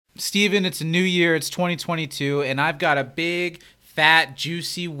Steven, it's a new year, it's 2022, and I've got a big, fat,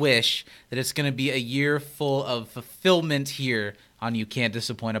 juicy wish that it's going to be a year full of fulfillment here on You Can't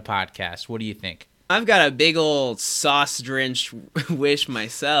Disappoint a Podcast. What do you think? I've got a big old sauce-drenched wish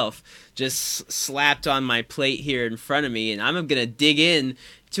myself just slapped on my plate here in front of me, and I'm going to dig in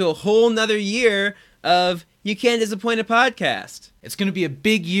to a whole nother year of You Can't Disappoint a Podcast. It's going to be a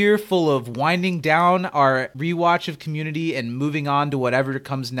big year full of winding down our rewatch of Community and moving on to whatever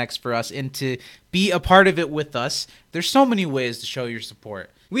comes next for us, and to be a part of it with us. There's so many ways to show your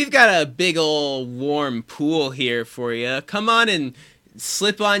support. We've got a big old warm pool here for you. Come on and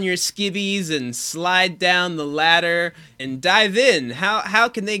slip on your skibbies and slide down the ladder and dive in. How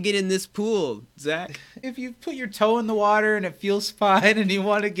can they get in this pool, Zach? If you put your toe in the water and it feels fine and you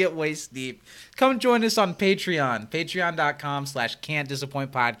want to get waist deep, come join us on Patreon,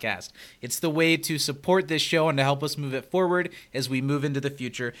 patreon.com/can'tdisappointpodcast. It's the way to support this show and to help us move it forward as we move into the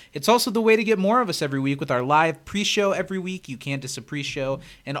future. It's also the way to get more of us every week with our live pre-show every week, You Can't Dis a Pre-Show,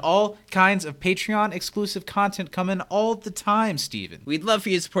 and all kinds of Patreon exclusive content coming all the time, Steven. We'd love for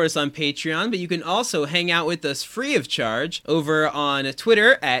you to support us on Patreon, but you can also hang out with us free of charge over on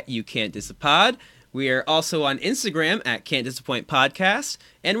Twitter at You Can't Dis a Pod. We are also on Instagram at Can't Disappoint Podcast,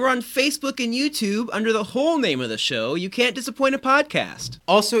 and we're on Facebook and YouTube under the whole name of the show, You Can't Disappoint a Podcast.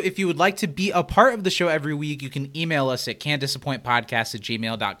 Also, if you would like to be a part of the show every week, you can email us at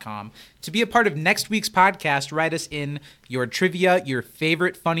can'tdisappointpodcast@gmail.com. To be a part of next week's podcast, write us in your trivia, your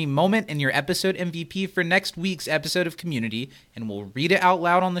favorite funny moment, and your episode MVP for next week's episode of Community, and we'll read it out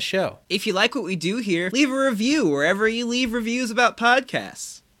loud on the show. If you like what we do here, leave a review wherever you leave reviews about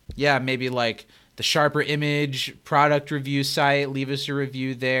podcasts. Yeah, maybe like the Sharper Image product review site. Leave us a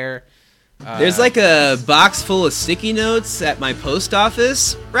review there. There's like a box full of sticky notes at my post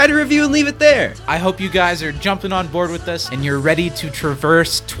office. Write a review and leave it there. I hope you guys are jumping on board with us and you're ready to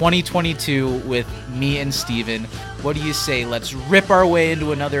traverse 2022 with me and Steven. What do you say? Let's rip our way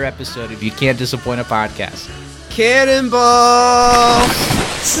into another episode of You Can't Disappoint a Podcast. Cannonball!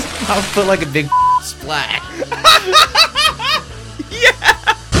 I'll put like a big splat. Yeah!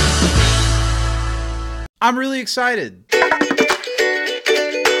 I'm really excited.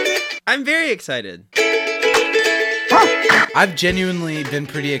 I'm very excited. I've genuinely been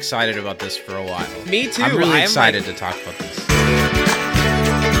pretty excited about this for a while. Me too. I'm really excited to talk about this.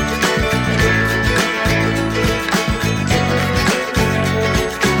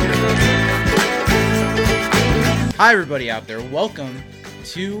 Hi, everybody out there. Welcome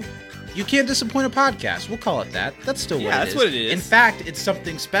to You Can't Disappoint a Podcast. We'll call it that. That's still what it is. Yeah, that's what it is. In fact, it's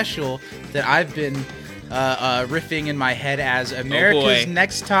something special that I've been riffing in my head as America's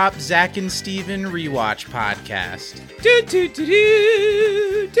Next Top Zach and Steven Rewatch Podcast.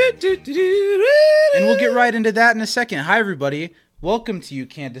 And we'll get right into that in a second. Hi, everybody. Welcome to You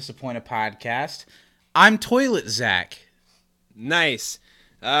Can't Disappoint a Podcast. I'm Toilet Zach. Nice.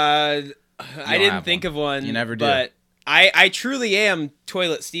 I didn't think of one. You never do. But I truly am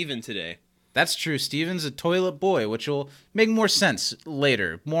Toilet Steven today. That's true. Steven's a toilet boy, which will make more sense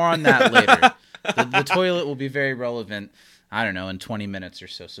later. More on that later. The toilet will be very relevant, I don't know, in 20 minutes or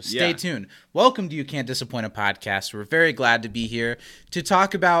so. So stay tuned. Welcome to You Can't Disappoint a Podcast. We're very glad to be here to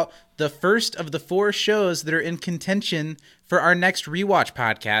talk about the first of the 4 shows that are in contention for our next rewatch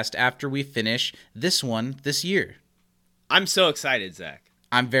podcast after we finish this one this year. I'm so excited, Zach.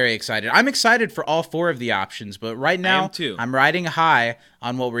 I'm very excited. I'm excited for all 4 of the options, but right now I am too. I'm riding high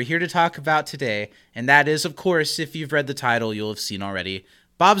on what we're here to talk about today, and that is, of course, if you've read the title, you'll have seen already,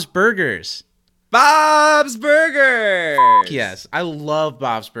 Bob's Burgers. Bob's Burgers! Yes, I love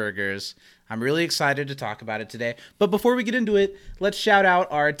Bob's Burgers. I'm really excited to talk about it today. But before we get into it, let's shout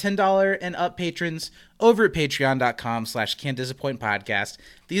out our $10 and up patrons over at patreon.com/can'tdisappointpodcast.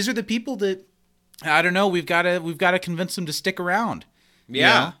 These are the people that, I don't know, we've got to convince them to stick around.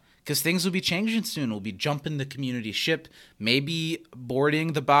 Yeah. Because things will be changing soon. We'll be jumping the Community ship, maybe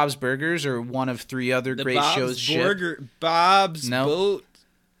boarding the Bob's Burgers or one of 3 other great shows ship. Bob's Boat.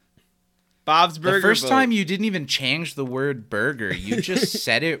 Bob's Burger The first Boat. time you didn't even change the word burger. You just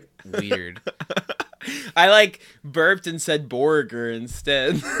said it weird. I burped and said Borger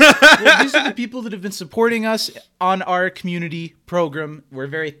instead. Well, these are the people that have been supporting us on our Community program. We're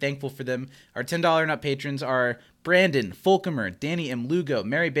very thankful for them. Our $10 and up patrons are Brandon Fulcomer, Danny M. Lugo,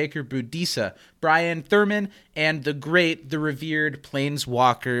 Mary Baker Budisa, Brian Thurman, and the revered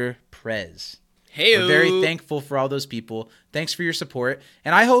Planeswalker Prez. Hey-o. We're very thankful for all those people. Thanks for your support.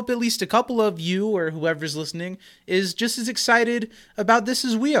 And I hope at least a couple of you or whoever's listening is just as excited about this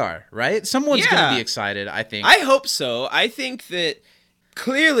as we are, right? Someone's going to be excited, I think. I hope so. I think that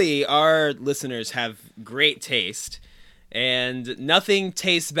clearly our listeners have great taste. And nothing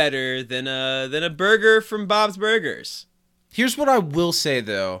tastes better than a burger from Bob's Burgers. Here's what I will say,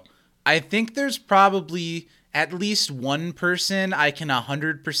 though. I think there's probably at least one person I can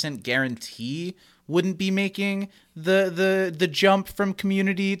 100% guarantee wouldn't be making the jump from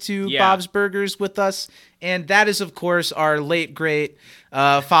Community to Bob's Burgers with us. And that is, of course, our late, great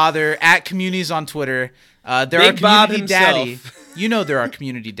father at Communities on Twitter. They're Big our Bob community himself. daddy. You know they're our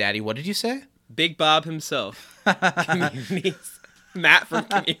community daddy. What did you say? Big Bob himself. Communities. Matt from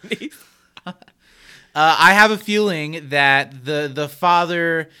Communities. I have a feeling that the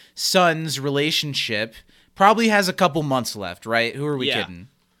father-son's relationship probably has a couple months left, right? Who are we kidding?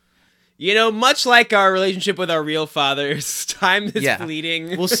 You know, much like our relationship with our real fathers, time is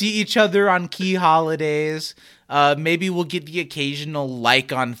fleeting. We'll see each other on key holidays. Maybe we'll get the occasional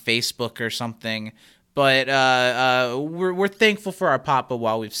like on Facebook or something. But we're thankful for our papa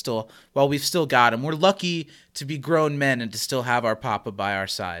while we've still got him. We're lucky to be grown men and to still have our papa by our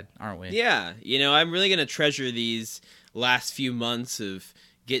side, aren't we? Yeah, you know, I'm really gonna treasure these last few months of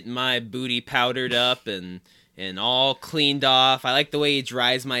getting my booty powdered up and all cleaned off. I like the way he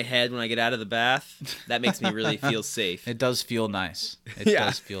dries my head when I get out of the bath. That makes me really feel safe. It does feel nice. It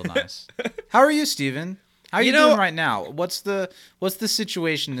does feel nice. How are you, Steven? How are you doing right now? What's the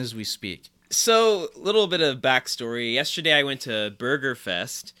situation as we speak? So, a little bit of backstory. Yesterday, I went to Burger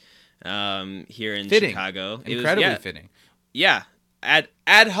Fest here in Chicago. Incredibly fitting. Yeah, ad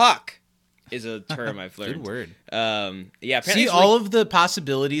hoc is a term I've learned. Good word. See all of the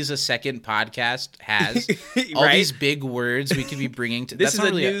possibilities a second podcast has. All these big words we could be bringing to. This that's is not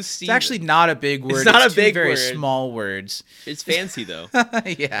a really new It's actually not a big word. It's not it's a big very word. Small words. It's fancy though.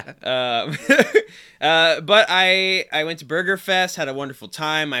 Yeah. But I went to Burger Fest, had a wonderful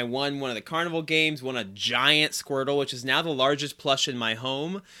time. I won one of the carnival games, won a giant Squirtle, which is now the largest plush in my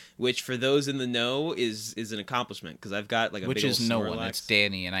home. Which, for those in the know, is an accumpliment because I've got like a which big is old no Snorlax. one. It's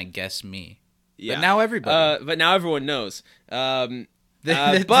Danny and I guess me. Yeah. But now everybody. But now everyone knows. But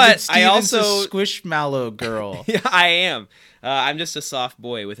I also a squishmallow girl. Yeah, I am. I'm just a soft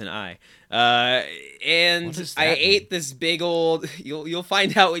boy with an eye. And I ate this big old. You'll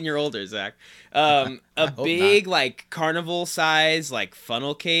find out when you're older, Zach. A big like carnival size like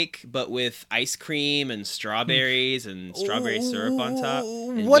funnel cake, but with ice cream and strawberries and strawberry syrup on top.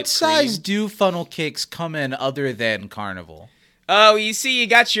 What size do funnel cakes come in other than carnival? Oh, you see, you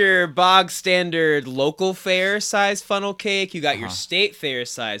got your bog standard local fair size funnel cake. You got your state fair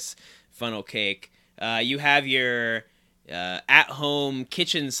size funnel cake. You have your at-home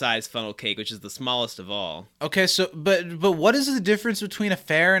kitchen size funnel cake, which is the smallest of all. Okay, so but what is the difference between a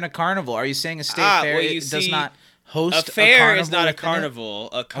fair and a carnival? Are you saying a state fair does not host a fair? Carnival is not a within carnival.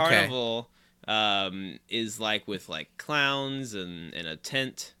 A carnival is like with like clowns and a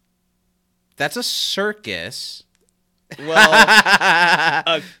tent. That's a circus.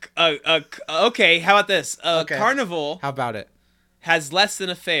 Well, okay. How about this? Carnival. How about it? Has less than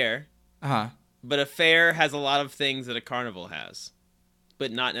a fair. Uh-huh. But a fair has a lot of things that a carnival has,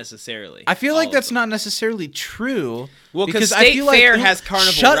 but not necessarily. I feel like that's not necessarily true. Well, because I feel fair has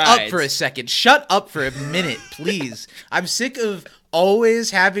carnival Shut rides. up for a second. Shut up for a minute, please. I'm sick of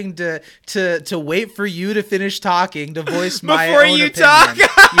always having to wait for you to finish talking to voice my before own you opinion. talk. Yeah,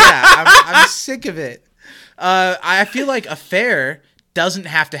 I'm sick of it. I feel like a fair doesn't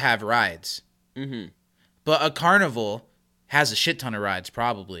have to have rides. Mm-hmm. But a carnival has a shit ton of rides,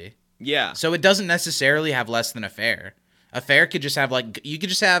 probably. Yeah. So it doesn't necessarily have less than a fair. A fair could just have you could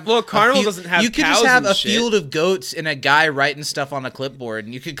just have. Well, a carnival doesn't have. You could cows just have and a shit. field of goats and a guy writing stuff on a clipboard,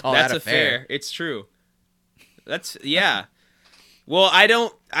 and you could call that a fair. It's true. That's yeah. Well, I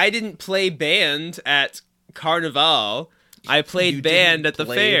didn't play band at Carnival. I played band at the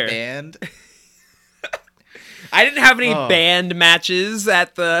fair. Band. I didn't have any band matches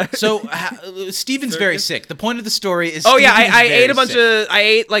at the. So Steven's very sick. The point of the story is. Oh yeah, I ate a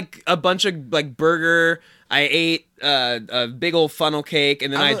bunch of burger. I ate a big old funnel cake,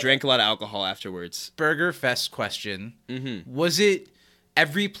 and then I drank a lot of alcohol afterwards. Burger Fest question: Was it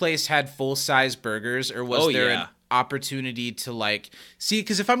every place had full size burgers, or was there an opportunity to see?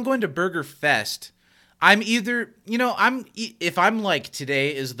 Because if I'm going to Burger Fest, I'm either if I'm like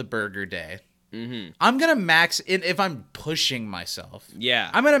today is the burger day. Mm-hmm. I'm gonna max in if I'm pushing myself.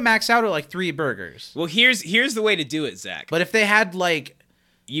 Yeah, I'm gonna max out at 3 burgers. Well, here's the way to do it, Zach. But if they had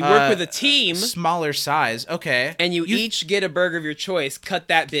you work with a team, smaller size, okay, and you each get a burger of your choice, cut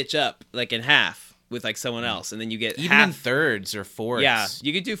that bitch up in half with someone else, and then you get even half. In thirds or fourths. Yeah,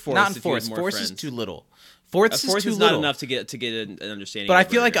 you could do fourths. Not in if fourths. You had more Fourths friends. is too little. Fourths is not enough to get an understanding. But of I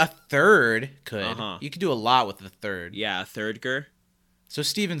feel like a third could. You could do a lot with a third. Yeah, a thirdger. So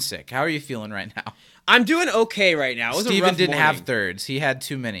Steven's sick. How are you feeling right now? I'm doing okay right now. It was a Steven rough didn't morning. have thirds. He had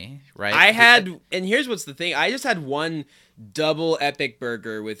too many, right? And here's what's the thing. I just had one double epic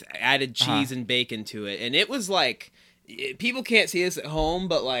burger with added cheese and bacon to it. And it was like, people can't see this at home,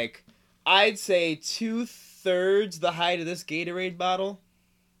 but like, I'd say 2/3 the height of this Gatorade bottle.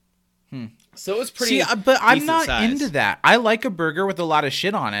 So it was pretty. See, but I'm decent not size. into that. I like a burger with a lot of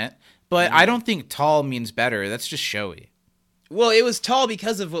shit on it, but I don't think tall means better. That's just showy. Well, it was tall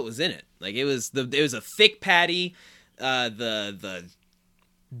because of what was in it. Like it was a thick patty. The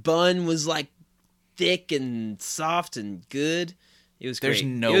bun was like thick and soft and good. It was great. There's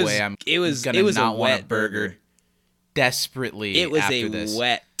no way I'm gonna not want a burger desperately. It was after a this.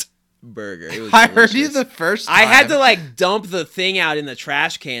 wet burger. It was I heard you delicious. the first time. I had to like dump the thing out in the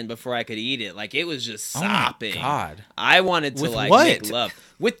trash can before I could eat it. Like it was just Oh my sopping. God. I wanted to With like what? make love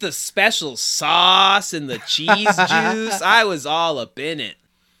with the special sauce and the cheese juice. I was all up in it.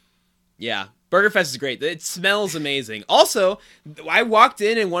 Yeah, Burger Fest is great. It smells amazing. Also, I walked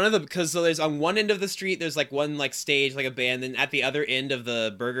in and because there's on one end of the street there's like one like stage like a band, and at the other end of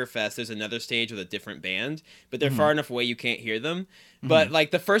the Burger Fest there's another stage with a different band, but they're far enough away you can't hear them. But like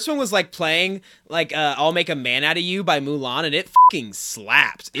the first one was like playing like I'll Make a Man Out of You by Mulan, and it fucking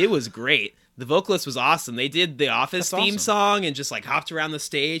slapped. It was great. The vocalist was awesome. They did the Office That's theme awesome. song and just like hopped around the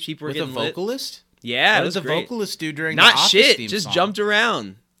stage. People were With a getting lit. vocalist? Yeah, What it did was the great. vocalist do during Not the Office shit, theme just song? jumped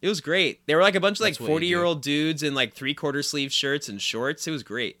around. It was great. They were like a bunch of like That's what you do. 40-year-old dudes in like 3/4 sleeve shirts and shorts. It was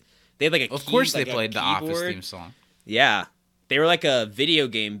great. They had like a Of course like they a played the Office keyboard. theme song. Yeah. They were like a video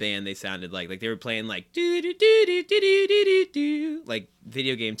game band. They sounded like they were playing like do do do do do do do do like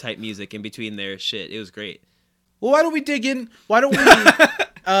video game type music in between their shit. It was great. Well, why don't we dig in? Why don't we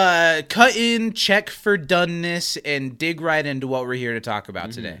cut in, check for doneness, and dig right into what we're here to talk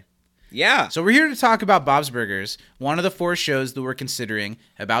about today? Yeah. So we're here to talk about Bob's Burgers, one of the 4 shows that we're considering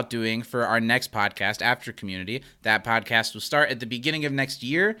about doing for our next podcast after Community. That podcast will start at the beginning of next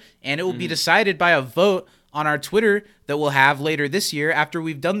year, and it will be decided by a vote on our Twitter that we'll have later this year after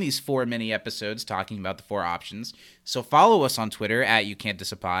we've done these 4 mini episodes talking about the 4 options. So follow us on Twitter at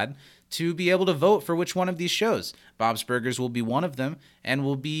YouCan'tDisapod to be able to vote for which one of these shows. Bob's Burgers will be one of them, and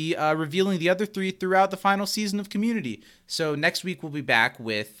we'll be revealing the other 3 throughout the final season of Community. So next week we'll be back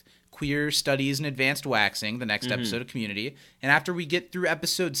with Queer Studies and Advanced Waxing, the next episode of Community. And after we get through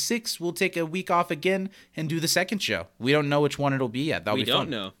episode 6, we'll take a week off again and do the second show. We don't know which one it'll be yet. That'll we be fun. don't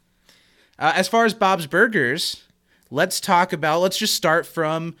know. As far as Bob's Burgers, let's just start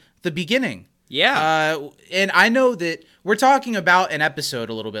from the beginning. Yeah. And I know that we're talking about an episode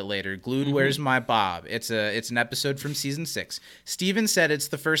a little bit later, Glued Where's My Bob. It's an episode from season 6. Steven said it's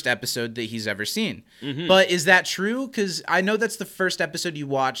the first episode that he's ever seen. But is that true? Because I know that's the first episode you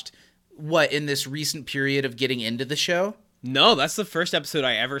watched, in this recent period of getting into the show? No, that's the first episode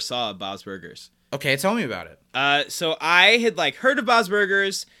I ever saw of Bob's Burgers. Okay, tell me about it. So I had like heard of Bob's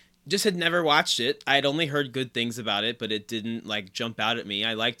Burgers, just had never watched it. I had only heard good things about it, but it didn't like jump out at me.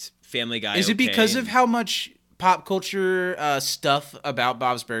 I liked Family Guy. Is it because of how much pop culture stuff about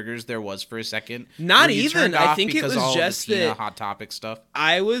Bob's Burgers there was for a second? Not Were you even. turned I off think it because was all of the just Tina that Hot Topic stuff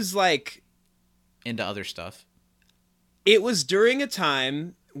I was like, into other stuff? it was during a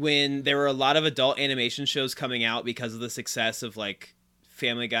time when there were a lot of adult animation shows coming out because of the success of like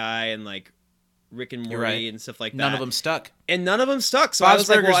Family Guy and like Rick and Morty right. and stuff like that. None of them stuck. And none of them stuck. So I Bob's was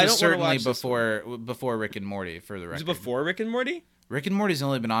like, Burgers well, I was don't want to certainly watch this. before Rick and Morty, for the Was record. it before Rick and Morty? Rick and Morty's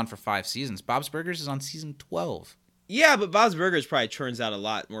only been on for 5 seasons. Bob's Burgers is on season 12. Yeah, but Bob's Burgers probably churns out a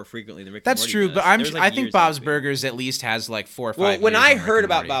lot more frequently than Rick That's and Morty true, does. but There's, like, I think years Bob's in between. Burgers at least has like 4 or 5 Well, when years I on Rick heard and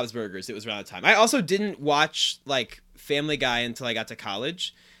about Morty. Bob's Burgers, it was around the time. I also didn't watch like Family Guy until I got to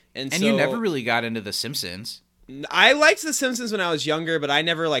college, and so you never really got into The Simpsons. I liked The Simpsons when I was younger, but I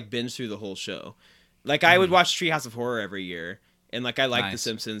never like binged through the whole show. Like I would watch Treehouse of Horror every year, and like I liked The Nice.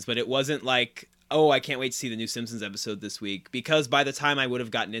 Simpsons, but it wasn't like, oh, I can't wait to see the new Simpsons episode this week, because by the time I would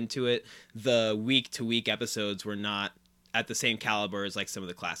have gotten into it, the week-to-week episodes were not at the same caliber as like some of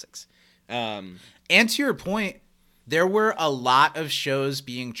the classics. And to your point, there were a lot of shows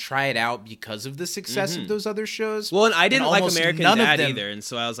being tried out because of the success of those other shows. Well, and I didn't like almost American none of Dad them- either, and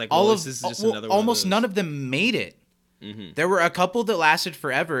so I was like, well, this is just another one almost of those. none of them made it. There were a couple that lasted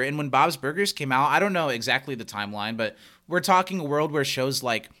forever, and when Bob's Burgers came out, I don't know exactly the timeline, but we're talking a world where shows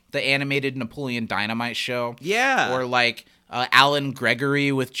like the animated Napoleon Dynamite show, Yeah. or like Alan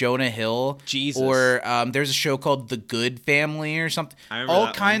Gregory with Jonah Hill, Jesus. or there's a show called The Good Family or something. I remember All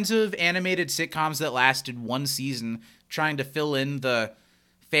that kinds of animated sitcoms that lasted one season, trying to fill in the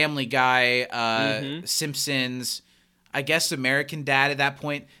Family Guy, Simpsons, I guess American Dad at that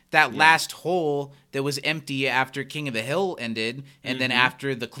point. That last hole that was empty after King of the Hill ended, and then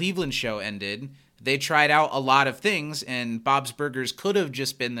after the Cleveland show ended, they tried out a lot of things, and Bob's Burgers could have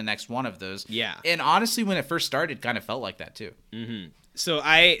just been the next one of those. Yeah. And honestly, when it first started, it kind of felt like that too. Mm-hmm. So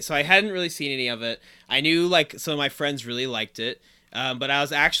I hadn't really seen any of it. I knew like some of my friends really liked it. But I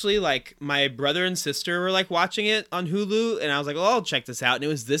was actually like, my brother and sister were like watching it on Hulu, and I was like, oh, I'll check this out. And it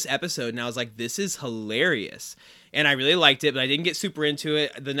was this episode, and I was like, this is hilarious. And I really liked it, but I didn't get super into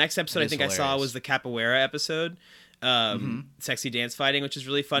it. The next episode I think hilarious. I saw was the Capoeira episode, Sexy Dance Fighting, which is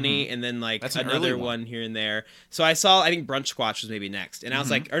really funny. And then like that's another one here and there. So I saw, I think Brunch Squatch was maybe next. And I was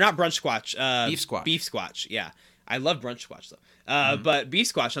like, or not Brunch Squatch, Beef Squatch. Beef Squatch, yeah. I love Brunch Squatch though. But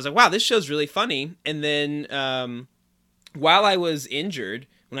Beef Squatch, I was like, wow, this show's really funny. And then while I was injured,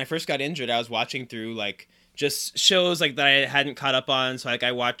 when I first got injured, I was watching through like just shows like that I hadn't caught up on. So like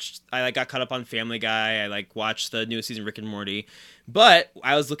I got caught up on Family Guy. I like watched the newest season of Rick and Morty, but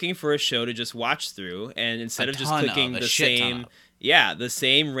I was looking for a show to just watch through, and instead of just clicking the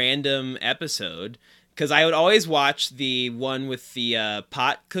same random episode, because I would always watch the one with the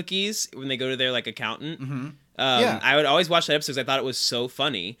pot cookies when they go to their like accountant. I would always watch that episode because I thought it was so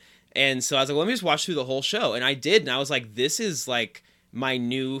funny. And so I was like, well, let me just watch through the whole show. And I did. And I was like, this is like my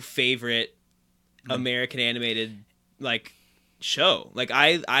new favorite American animated like show. Like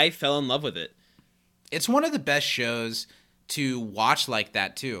I fell in love with it. It's one of the best shows to watch like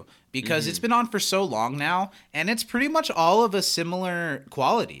that too, because it's been on for so long now, and it's pretty much all of a similar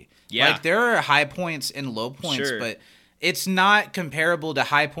quality. Yeah. Like there are high points and low points, but it's not comparable to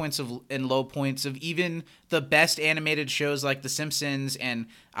high points and low points of even the best animated shows like The Simpsons and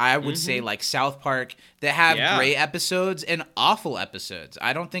I would say like South Park that have great episodes and awful episodes.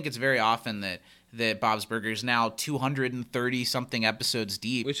 I don't think it's very often that Bob's Burgers now 230 something episodes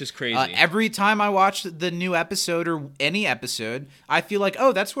deep, which is crazy. Every time I watch the new episode or any episode, I feel like,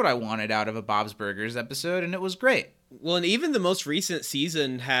 oh, that's what I wanted out of a Bob's Burgers episode, and it was great. Well, and even the most recent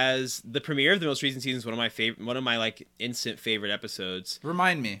season has the premiere of the most recent season is one of my like instant favorite episodes.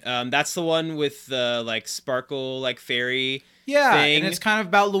 Remind me. That's the one with the like sparkle like fairy. Yeah, thing. And it's kind of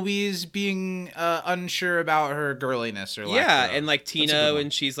about Louise being unsure about her girliness or and like Tina when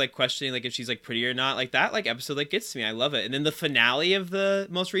she's like questioning like if she's like pretty or not. Like that like episode like gets to me. I love it. And then the finale of the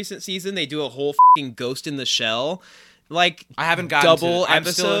most recent season, they do a whole fucking Ghost in the Shell like I haven't gotten double to it. I'm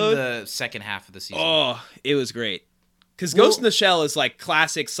episode. still in the second half of the season. Oh, it was great. Because Ghost in the Shell is like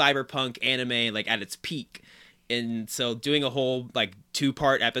classic cyberpunk anime like at its peak. And so doing a whole like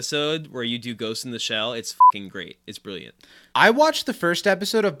 2-part episode where you do Ghost in the Shell, it's fucking great. It's brilliant. I watched the first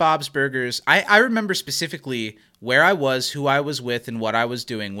episode of Bob's Burgers. I remember specifically where I was, who I was with, and what I was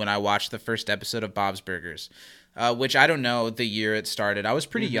doing when I watched the first episode of Bob's Burgers, which I don't know the year it started. I was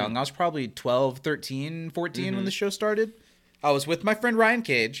pretty young. I was probably 12, 13, 14 when the show started. I was with my friend Ryan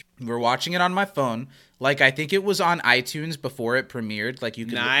Cage. We were watching it on my phone. Like, I think it was on iTunes before it premiered. Like, you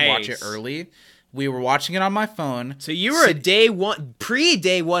could watch it early. We were watching it on my phone. So you were a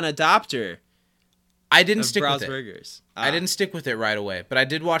pre-day one adopter. I didn't stick with it. Burgers. I didn't stick with it right away, but I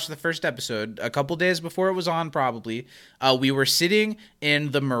did watch the first episode a couple days before it was on, probably. We were sitting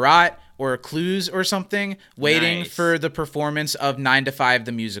in the Murat or Clues or something, waiting for the performance of 9 to 5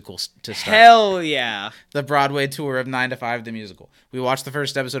 the musical to start. Hell yeah. The Broadway tour of 9 to 5 the musical. We watched the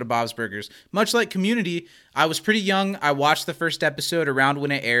first episode of Bob's Burgers. Much like Community, I was pretty young. I watched the first episode around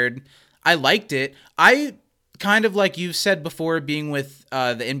when it aired. I liked it. I kind of like you said before, being with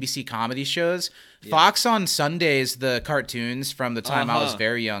the NBC comedy shows, Fox on Sundays, the cartoons from the time I was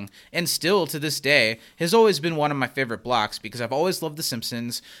very young, and still to this day, has always been one of my favorite blocks because I've always loved The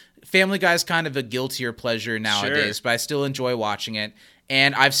Simpsons. Family Guy's kind of a guiltier pleasure nowadays, but I still enjoy watching it.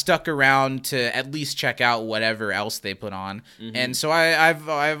 And I've stuck around to at least check out whatever else they put on. And so I've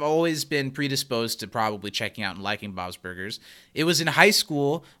always been predisposed to probably checking out and liking Bob's Burgers. It was in high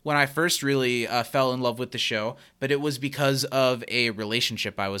school when I first really fell in love with the show, but it was because of a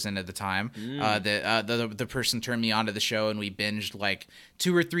relationship I was in at the time. The person turned me onto the show, and we binged like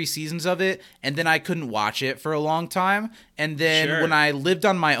 2 or 3 seasons of it, and then I couldn't watch it for a long time. And then when I lived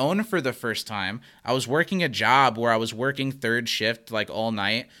on my own for the first time, I was working a job where I was working third shift like all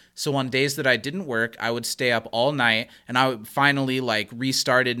night. So on days that I didn't work, I would stay up all night, and I would finally like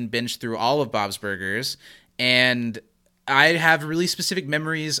restarted and binged through all of Bob's Burgers. And I have really specific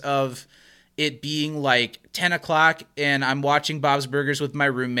memories of it being like 10 o'clock and I'm watching Bob's Burgers with my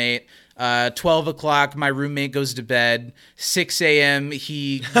roommate. 12 o'clock, my roommate goes to bed. 6 a.m.,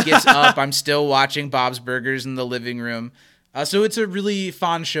 he gets up. I'm still watching Bob's Burgers in the living room. So it's a really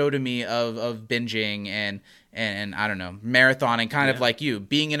fond show to me of binging and I don't know, marathoning, kind of like you,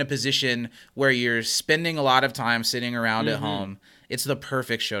 being in a position where you're spending a lot of time sitting around at home. It's the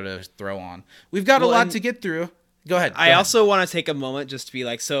perfect show to throw on. We've got a lot to get through. Go ahead. I also want to take a moment just to be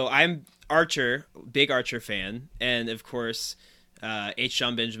like, so I'm Archer, big Archer fan, and of course, H.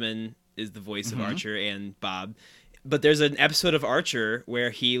 John Benjamin is the voice of Archer and Bob. But there's an episode of Archer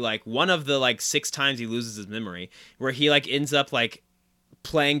where he like one of the like 6 times he loses his memory, where he like ends up like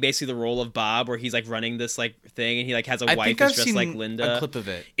playing basically the role of Bob, where he's like running this like thing, and he like has a wife that's dressed like Linda. A clip of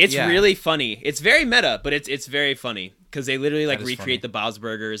it. It's really funny. It's very meta, but it's very funny because they literally like recreate the Bob's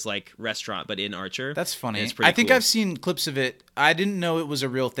Burgers like restaurant, but in Archer. That's funny. It's pretty I think cool. I've seen clips of it. I didn't know it was a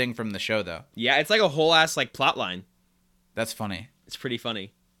real thing from the show though. Yeah, it's like a whole ass like plot line. That's funny. It's pretty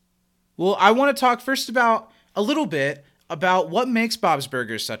funny. Well, I want to talk first about a little bit about what makes Bob's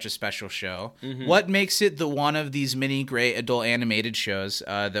Burgers such a special show. What makes it the one of these many great adult animated shows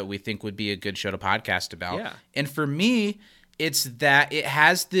that we think would be a good show to podcast about. Yeah. And for me, it's that it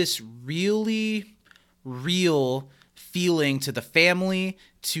has this really real feeling to the family,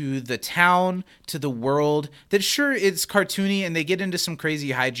 to the town, to the world, that sure, it's cartoony and they get into some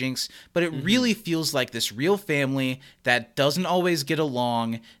crazy hijinks, but it really feels like this real family that doesn't always get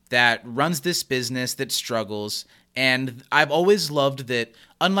along, that runs this business, that struggles. And I've always loved that,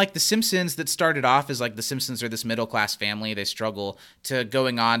 unlike The Simpsons that started off as like The Simpsons are this middle-class family, they struggle, to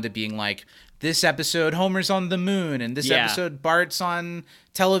going on to being like, this episode Homer's on the moon, and this episode Bart's on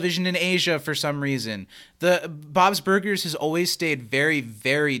television in Asia for some reason. The Bob's Burgers has always stayed very,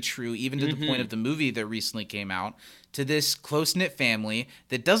 very true, even to the point of the movie that recently came out, to this close-knit family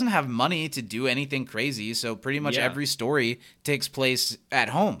that doesn't have money to do anything crazy, so pretty much every story takes place at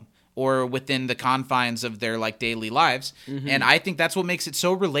home or within the confines of their like daily lives. And I think that's what makes it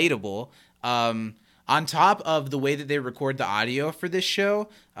so relatable. On top of the way that they record the audio for this show,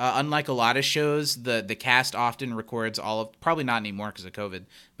 unlike a lot of shows, the cast often records probably not anymore because of COVID,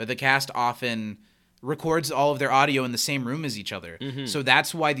 but the cast often records all of their audio in the same room as each other. So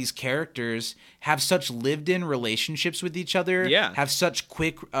that's why these characters have such lived-in relationships with each other, have such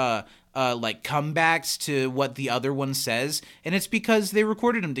quick like comebacks to what the other one says, and it's because they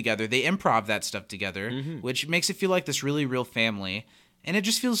recorded them together. They improv that stuff together, which makes it feel like this really real family, and it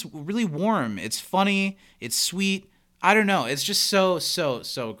just feels really warm. It's funny, it's sweet. I don't know. It's just so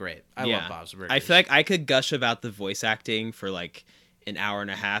great. I love Bob's Burgers. I feel like I could gush about the voice acting for like an hour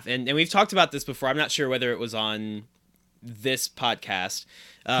and a half, and we've talked about this before. I'm not sure whether it was on this podcast,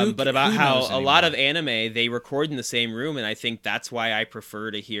 but about how a lot of anime they record in the same room, and I think that's why I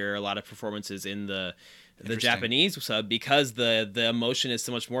prefer to hear a lot of performances in the Japanese sub, because the emotion is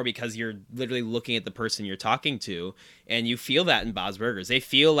so much more, because you're literally looking at the person you're talking to, and you feel that in Bob's Burgers. They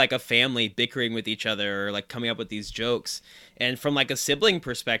feel like a family bickering with each other or like coming up with these jokes. And from like a sibling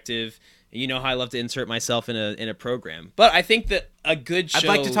perspective, you know how I love to insert myself in a program. But I think that a good show,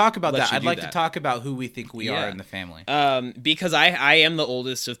 I'd like to talk about that. I'd like to talk about who we think we are in the family. Because I am the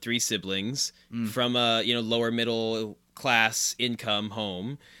oldest of 3 siblings from a lower middle class income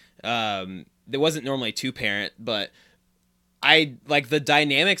home. There wasn't normally a 2-parent, but I like the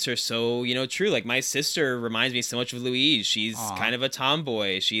dynamics are so true. Like my sister reminds me so much of Louise. She's kind of a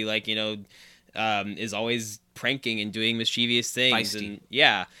tomboy. She like is always pranking and doing mischievous things. Feisty.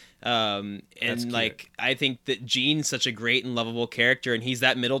 And and like I think that Gene's such a great and lovable character, and he's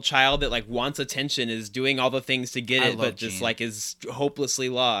that middle child that like wants attention, is doing all the things to get it, but just Gene. Like is hopelessly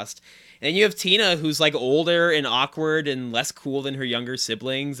lost. And you have Tina, who's like older and awkward and less cool than her younger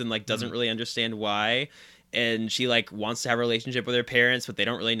siblings, and like doesn't really understand why. And she like wants to have a relationship with her parents, but they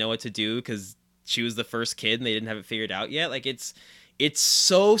don't really know what to do because she was the first kid and they didn't have it figured out yet. Like it's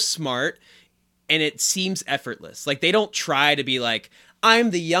so smart, and it seems effortless. Like they don't try to be like,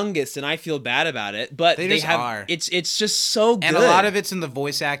 I'm the youngest and I feel bad about it, but they have. It's just so good. And a lot of it's in the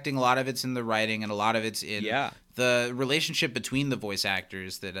voice acting, a lot of it's in the writing, and a lot of it's in the relationship between the voice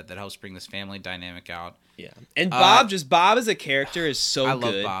actors that helps bring this family dynamic out. Yeah, and Bob as a character is so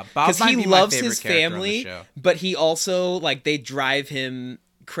good. I love Bob because he loves his family, but he also like they drive him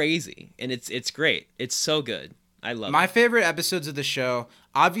crazy, and it's great. It's so good. I love my favorite episodes of the show.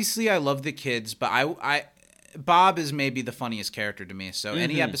 Obviously, I love the kids, but I Bob is maybe the funniest character to me. So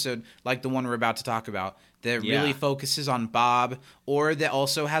any episode like the one we're about to talk about that really focuses on Bob, or that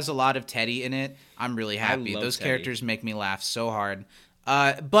also has a lot of Teddy in it, I'm really happy. Those characters make me laugh so hard.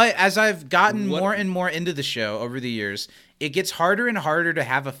 But as I've gotten more and more into the show over the years, it gets harder and harder to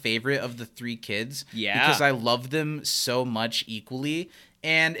have a favorite of the 3 kids. Yeah. Because I love them so much equally.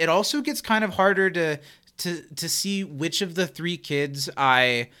 And it also gets kind of harder to see which of the 3 kids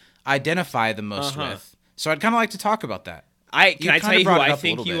I identify the most with. So I'd kind of like to talk about that. Can I tell you who I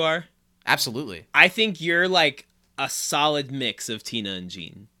think you are? Absolutely. I think you're like a solid mix of Tina and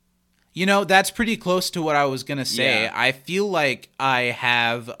Gene. That's pretty close to what I was going to say. Yeah. I feel like I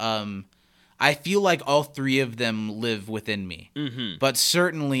have I feel like all three of them live within me, but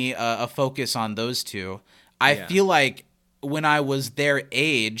certainly a focus on those two. I feel like when I was their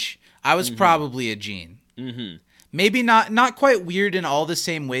age, I was probably a Gene. Maybe not quite weird in all the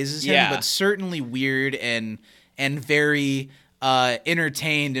same ways as him, but certainly weird and very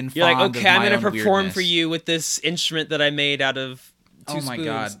entertained and You're fond like, okay, I'm going to perform for you with this instrument that I made out of two spoons. Oh my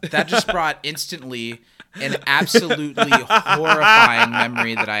God. That just brought instantly an absolutely horrifying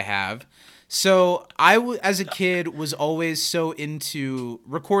memory that I have. So as a kid, was always so into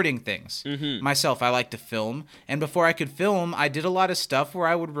recording things myself. I like to film. And before I could film, I did a lot of stuff where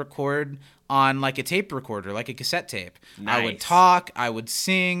I would record on like a tape recorder, like a cassette tape. Nice. I would talk, I would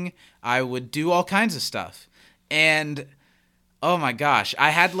sing, I would do all kinds of stuff. And oh my gosh, I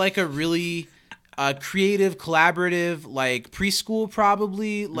had like a really creative, collaborative, like preschool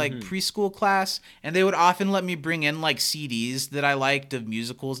probably, like preschool class. And they would often let me bring in like CDs that I liked of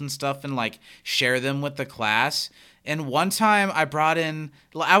musicals and stuff and like share them with the class. And one time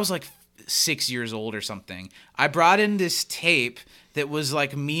I was like 6 years old or something. I brought in this tape that was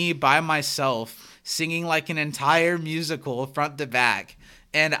like me by myself singing like an entire musical front to back.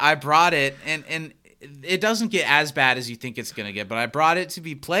 And I brought it and it doesn't get as bad as you think it's going to get, but I brought it to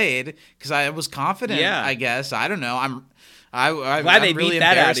be played because I was confident, I guess. I don't know. I'm really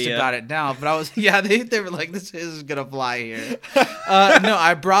embarrassed about it now, but I was, they were like, this is going to fly here. No,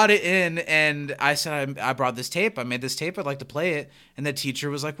 I brought it in and I said, I brought this tape. I made this tape. I'd like to play it. And the teacher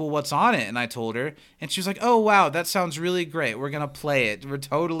was like, well, what's on it? And I told her, and she was like, oh, wow, that sounds really great. We're going to play it. We're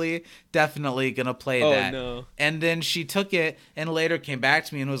definitely going to play that. No. And then she took it and later came back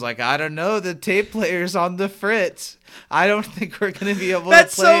to me and was like, I don't know, the tape player's on the fritz. I don't think we're going to be able to play it.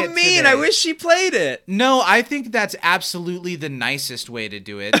 That's so mean. Today. I wish she played it. No, I think that's absolutely the nicest way to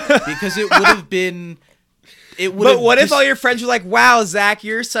do it because it would have been... But what if all your friends were like, wow, Zach,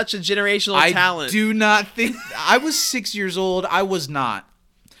 you're such a generational talent? I do not think... I was 6 years old. I was not.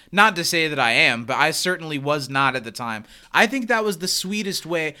 Not to say that I am, but I certainly was not at the time. I think that was the sweetest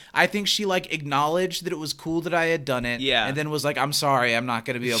way. I think she like acknowledged that it was cool that I had done it. Yeah. And then was like, I'm sorry, I'm not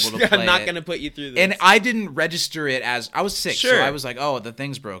going to be able to play it. I'm not going to put you through this. And I didn't register it as... I was 6, Sure. so I was like, oh, the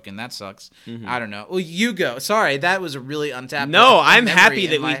thing's broken. That sucks. I don't know. Well, you go. Sorry, that was a really untapped... No, I'm happy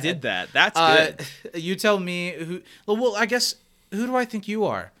that we head. did that. That's good. You tell me who... Well, I guess, who do I think you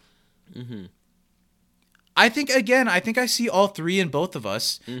are? I think I see all three in both of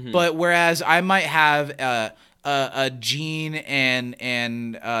us. But whereas I might have a Gene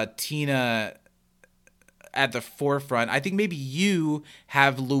and Tina at the forefront, I think maybe you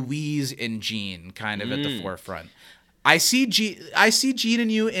have Louise and Gene kind of at the forefront. I see Gene in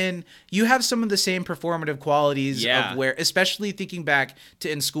you, and you have some of the same performative qualities of where, especially thinking back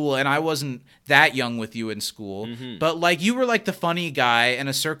to in school, and I wasn't that young with you in school, but like you were like the funny guy in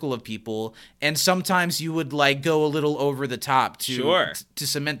a circle of people, and sometimes you would like go a little over the top to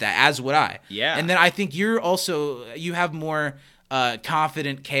cement that, as would I. Yeah. And then I think you have more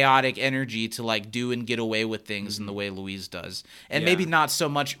confident, chaotic energy to like do and get away with things in the way Louise does, and maybe not so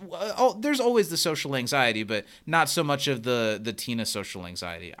much. There's always the social anxiety, but not so much of the Tina social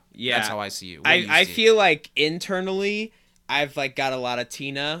anxiety. Yeah, that's how I see you. I feel like internally, I've like got a lot of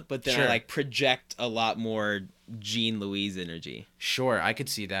Tina, but then I like project a lot more Gene Louise energy. Sure, I could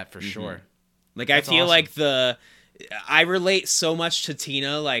see that for sure. Like I feel like I relate so much to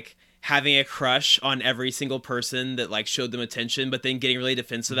Tina, like having a crush on every single person that like showed them attention, but then getting really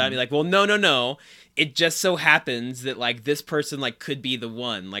defensive about it, be like, well, no. It just so happens that like this person like could be the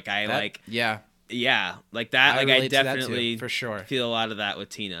one. Like like like that. I definitely for sure feel a lot of that with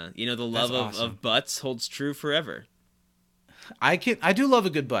Tina. You know, the love of butts holds true forever. I do love a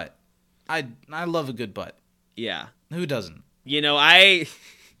good butt. I love a good butt. Yeah. Who doesn't? You know,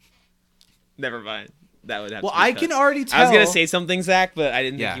 never mind. That would have well, to be I cut. can already tell. I was gonna say something, Zach, but I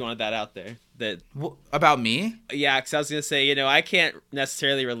didn't think you wanted that out there. About me? Yeah, because I was gonna say, you know, I can't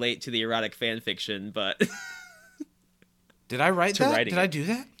necessarily relate to the erotic fan fiction, but did I write that? Did I do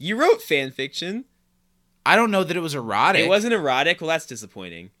that? You wrote fan fiction. I don't know that it was erotic. It wasn't erotic. Well, that's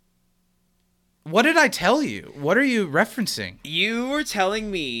disappointing. What did I tell you? What are you referencing? You were telling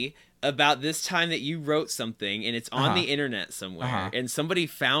me about this time that you wrote something, and it's on the internet somewhere, and somebody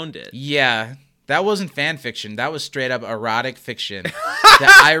found it. Yeah. That wasn't fan fiction. That was straight up erotic fiction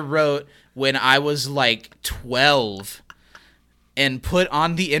that I wrote when I was like 12 and put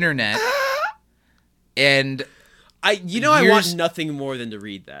on the internet. And I want nothing more than to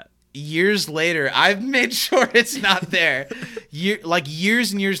read that. Years later, I've made sure it's not there.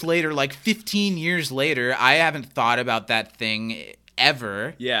 Years and years later, like 15 years later, I haven't thought about that thing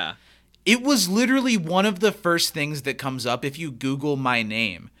ever. Yeah. It was literally one of the first things that comes up if you Google my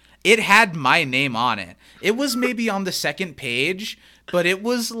name. it had my name on it. It was maybe on the second page, but it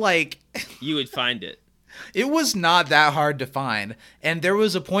was like You would find it. it was not that hard to find. And there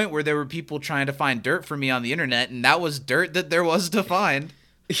was a point where there were people trying to find dirt for me on the internet, and that was dirt that there was to find.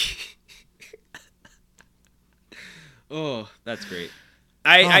 Oh, that's great.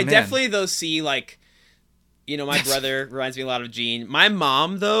 I man. definitely, though, see, like, you know, my brother reminds me a lot of Gene. My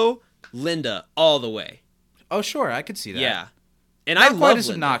mom, though, Linda, all the way. Oh, sure, I could see that. Yeah. And Not I quite love as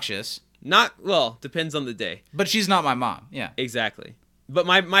Linda. obnoxious, Well, depends on the day. but she's not my mom. Yeah. Exactly. But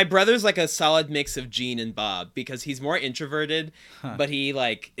my brother's like a solid mix of Gene and Bob because he's more introverted, but he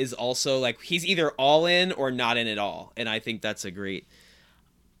like is also like he's either all in or not in at all. And I think that's a great.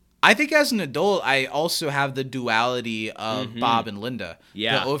 I think as an adult, I also have the duality of Bob and Linda.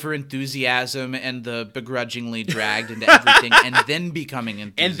 Yeah. The overenthusiasm and the begrudgingly dragged into everything and then becoming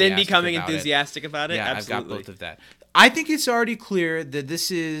enthusiastic about it. Yeah, Absolutely. I've got both of that. I think it's already clear that this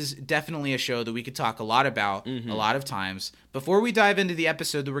is definitely a show that we could talk a lot about a lot of times. Before we dive into the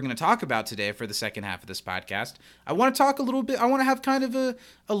episode that we're going to talk about today for the second half of this podcast, I want to talk a little bit. I want to have kind of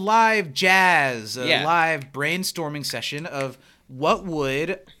a live jazz, live brainstorming session of what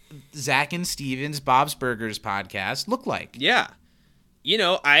would Zach and Steven's Bob's Burgers podcast look like. Yeah. You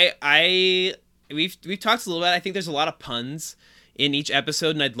know, we've talked a little bit. I think there's a lot of puns in each episode,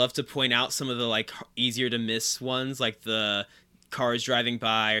 and I'd love to point out some of the like easier to miss ones, like the cars driving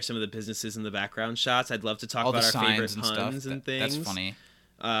by or some of the businesses in the background shots. I'd love to talk All about the our favorite signs puns and things. That's funny.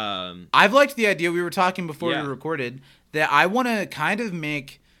 Um, I've liked the idea. We were talking before Yeah. we recorded that I want to kind of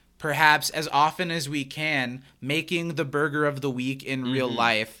make, perhaps as often as we can, making the burger of the week in real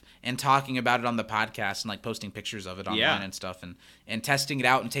life and talking about it on the podcast and like posting pictures of it online and stuff and testing it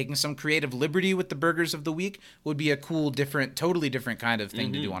out and taking some creative liberty with the burgers of the week would be a cool, totally different kind of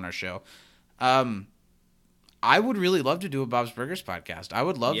thing to do on our show. I would really love to do a Bob's Burgers podcast. I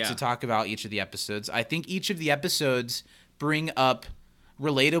would love to talk about each of the episodes. I think each of the episodes bring up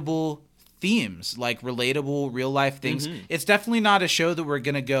relatable themes, like relatable real life things. It's definitely not a show that we're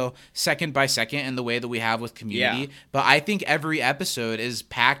going to go second by second in the way that we have with Community, but I think every episode is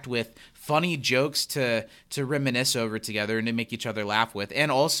packed with funny jokes to reminisce over together and to make each other laugh with,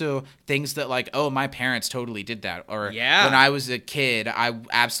 and also things that like, oh, my parents totally did that, or when I was a kid I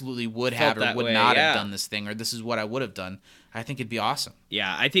absolutely would have or would not have done this thing, or this is what I would have done. I think it'd be awesome.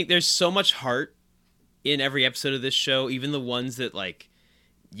 Yeah, I think there's so much heart in every episode of this show, even the ones that like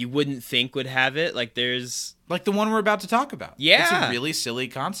you wouldn't think would have it. Like there's like the one we're about to talk about. Yeah. It's a really silly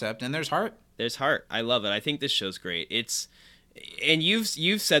concept and there's heart. There's heart. I love it. I think this show's great. And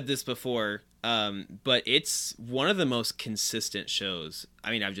you've said this before, but it's one of the most consistent shows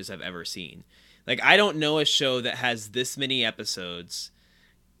I've ever seen. Like I don't know a show that has this many episodes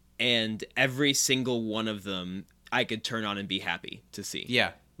and every single one of them I could turn on and be happy to see.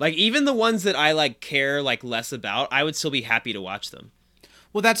 Yeah. Like even the ones that I like care like less about, I would still be happy to watch them.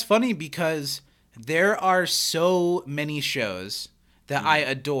 Well, that's funny because there are so many shows that I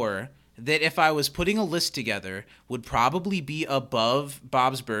adore that if I was putting a list together would probably be above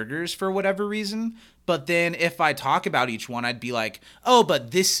Bob's Burgers for whatever reason. But then if I talk about each one, I'd be like, oh,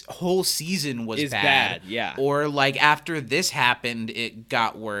 but this whole season was bad. Yeah. Or like after this happened, it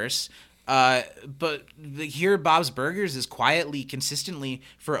got worse. But here Bob's Burgers is quietly, consistently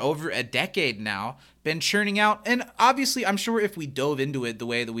for over a decade now been churning out. And obviously, I'm sure if we dove into it the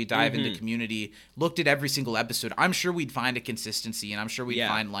way that we dive into Community, looked at every single episode, I'm sure we'd find a consistency. And I'm sure we'd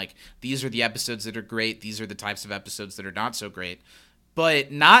find like, these are the episodes that are great. These are the types of episodes that are not so great.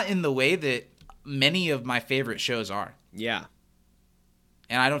 But not in the way that many of my favorite shows are. Yeah.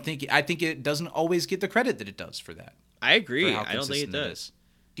 And I think it doesn't always get the credit that it does for that. I agree. I don't think it does.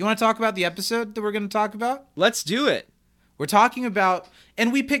 Do you want to talk about the episode that we're going to talk about? Let's do it. We're talking about,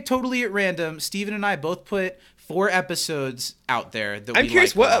 and we picked totally at random. Steven and I both put 4 episodes out there that I'm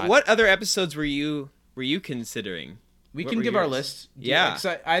curious, what other episodes were you considering? We can give our list. Yeah.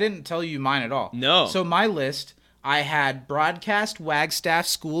 I didn't tell you mine at all. No. So my list, I had Broadcast Wagstaff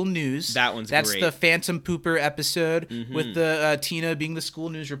School News. That's That's great. the Phantom Pooper episode with the Tina being the school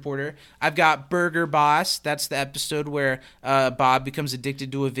news reporter. I've got Burger Boss. That's the episode where Bob becomes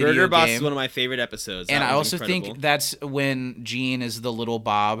addicted to a video game. Burger Boss is one of my favorite episodes. And I also incredible. think that's when Gene is the little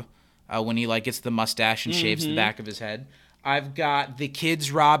Bob, when he like gets the mustache and shaves the back of his head. I've got The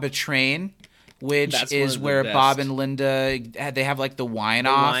Kids Rob a Train, which That's is one of the where best. Bob and Linda, they have like the wine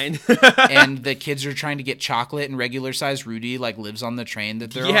off. And the kids are trying to get chocolate, and regular size Rudy like lives on the train that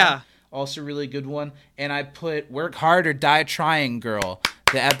they're on. Also really good one. And I put Work Hard or Die Trying Girl,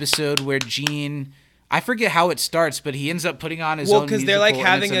 the episode where Gene I forget how it starts, but he ends up putting on his Well, own because musical. they're like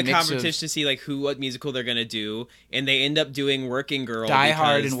having and a it's mix of competition to see like what musical they're gonna do, and they end up doing Working Girl. Die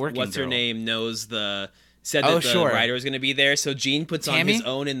Hard because and Working what's her Girl. name knows said that the sure. writer was gonna be there, so Gene puts Tammy? on his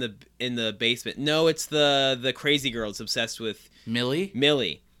own in the basement. No, it's the crazy girl that's obsessed with Millie.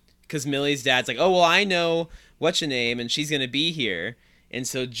 because Millie's dad's like, oh well, I know what's your name, and she's gonna be here. And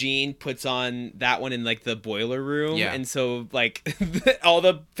so Gene puts on that one in like the boiler room, and so like all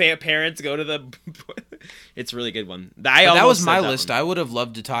the parents go to the. It's a really good one. That was my list. I would have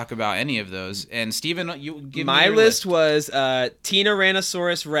loved to talk about any of those. And Steven, you give my me your list was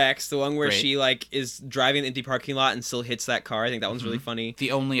Tyrannosaurus Rex, the one where Great. she like is driving an empty parking lot and still hits that car. I think that one's really funny.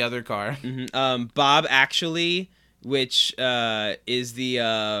 The only other car. Bob Actually, which is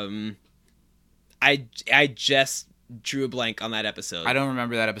the I just drew a blank on that episode. I don't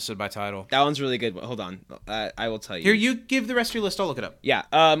remember that episode by title. That one's really good. Hold on. I will tell you. Here, you give the rest of your list. I'll look it up. Yeah.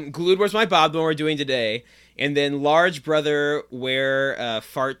 Glued Where's My Bob, the one we're doing today. And then Large Brother, Where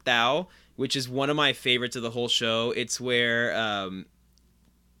Fart Thou, which is one of my favorites of the whole show. It's where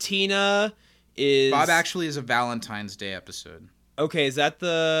Tina is... Bob Actually is a Valentine's Day episode. Okay, is that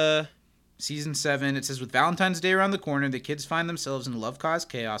the... Season 7, it says, with Valentine's Day around the corner, the kids find themselves in love-caused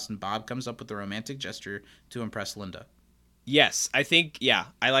chaos, and Bob comes up with a romantic gesture to impress Linda. Yes, I think, yeah,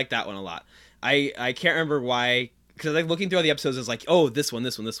 I like that one a lot. I can't remember why, because like looking through all the episodes, it's like, oh, this one,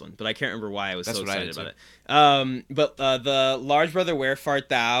 but I can't remember why I was so excited about it. But the Large Brother Where Fart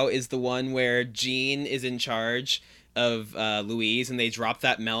Thou is the one where Gene is in charge of Louise, and they drop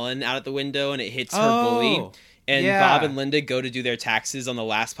that melon out at the window, and it hits her bully. And Bob and Linda go to do their taxes on the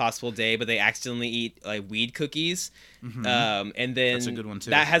last possible day, but they accidentally eat like weed cookies. And then that's a good one too.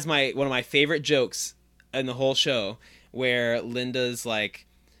 That has one of my favorite jokes in the whole show, where Linda's like,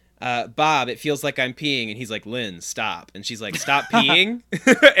 Bob, it feels like I'm peeing, and he's like, Lynn, stop, and she's like, stop peeing,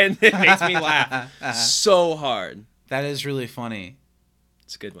 and it makes me laugh so hard. That is really funny.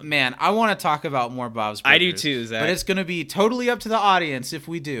 It's a good one. Man, I want to talk about more Bob's Burgers. I do too, Zach. But it's going to be totally up to the audience if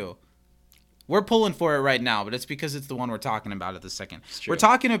we do. We're pulling for it right now, but it's because it's the one we're talking about at the second. We're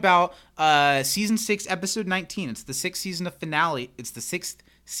talking about season 6, episode 19. It's the 6th season of finale. It's the 6th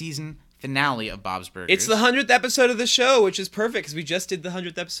season finale of Bob's Burgers. It's the 100th episode of the show, which is perfect because we just did the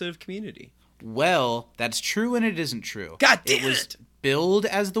 100th episode of Community. Well, that's true and it isn't true. God damn it! It was billed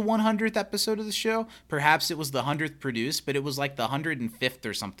as the 100th episode of the show. Perhaps it was the 100th produced, but it was like the 105th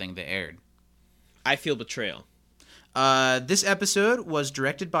or something that aired. I feel betrayal. This episode was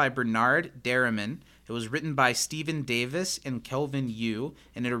directed by Bernard Derriman. It was written by Stephen Davis and Kelvin Yu,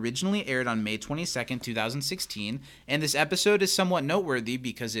 and it originally aired on May 22nd, 2016. And this episode is somewhat noteworthy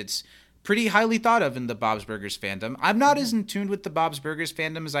because it's pretty highly thought of in the Bob's Burgers fandom. I'm not as in tune with the Bob's Burgers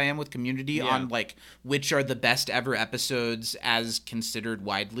fandom as I am with Community on like which are the best ever episodes as considered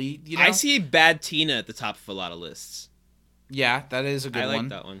widely. You know? I see Bad Tina at the top of a lot of lists. Yeah, that is a good one. I like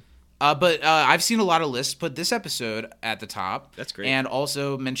that one. But I've seen a lot of lists put this episode at the top. That's great. And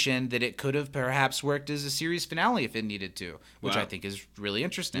also mentioned that it could have perhaps worked as a series finale if it needed to, which I think is really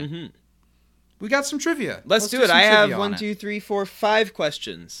interesting. Mm-hmm. We got some trivia. Let's do it. I have 1, 2, 3, 4, 5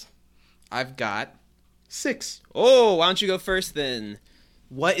 questions. I've got 6. Oh, why don't you go first then?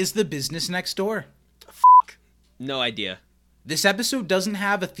 What is the business next door? No idea. This episode doesn't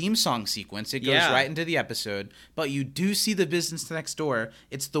have a theme song sequence. It goes right into the episode. But you do see the business next door.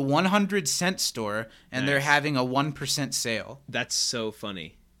 It's the 100-cent store, and they're having a 1% sale. That's so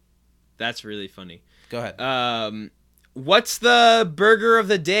funny. That's really funny. Go ahead. What's the burger of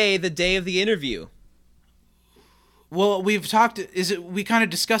the day of the interview? Well, we've talked. We kind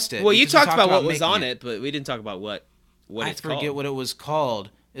of discussed it. Well, you talked about what was on it, but we didn't talk about what it's called. I forget what it was called.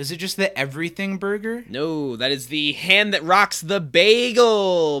 Is it just the everything burger? No, that is the hand that rocks the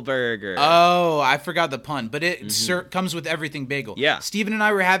bagel burger. Oh, I forgot the pun, but it comes with everything bagel. Yeah. Steven and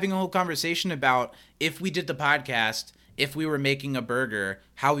I were having a whole conversation about if we did the podcast, if we were making a burger,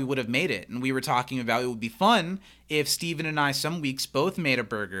 how we would have made it. And we were talking about it would be fun if Steven and I some weeks both made a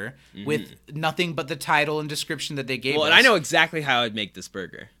burger with nothing but the title and description that they gave us. Well, and I know exactly how I'd make this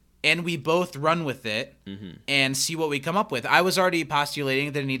burger. And we both run with it and see what we come up with. I was already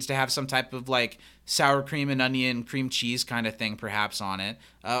postulating that it needs to have some type of like sour cream and onion, cream cheese kind of thing perhaps on it.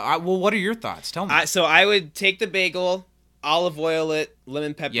 Well, what are your thoughts? Tell me. So I would take the bagel, olive oil it,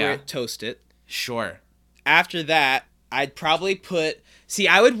 lemon pepper it, toast it. Sure. After that, I'd probably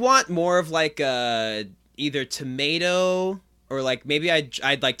I would want more of like either tomato or like maybe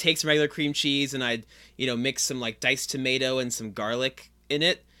I'd like take some regular cream cheese and I'd mix some like diced tomato and some garlic in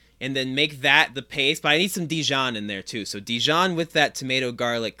it. and then make that the paste. But I need some Dijon in there too. So Dijon with that tomato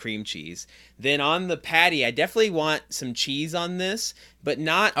garlic cream cheese. Then on the patty, I definitely want some cheese on this, but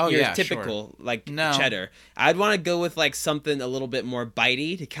not typical cheddar. I'd want to go with like something a little bit more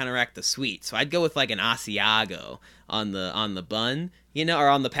bitey to counteract the sweet. So I'd go with like an Asiago on the bun, or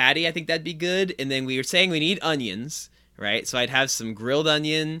on the patty. I think that'd be good. And then we were saying we need onions, right? So I'd have some grilled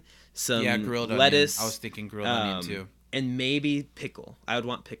onion, some grilled lettuce. Onion. I was thinking grilled onion too. And maybe pickle. I would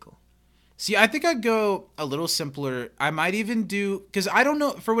want pickle. See, I think I'd go a little simpler. I might even do, because I don't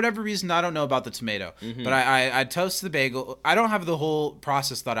know, for whatever reason, I don't know about the tomato. Mm-hmm. But I toast the bagel. I don't have the whole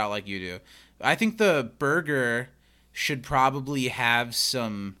process thought out like you do. I think the burger should probably have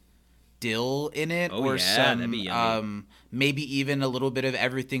some dill in it, that'd be yummy. Maybe even a little bit of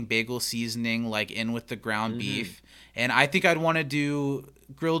everything bagel seasoning, like in with the ground beef. And I think I'd want to do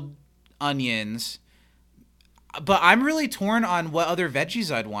grilled onions. But I'm really torn on what other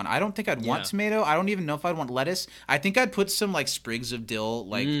veggies I'd want. I don't think I'd want tomato. I don't even know if I'd want lettuce. I think I'd put some like sprigs of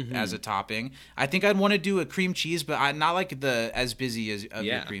dill as a topping. I think I'd want to do a cream cheese, but not like the as busy as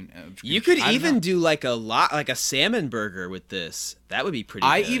the cream. You could even do like a salmon burger with this. That would be pretty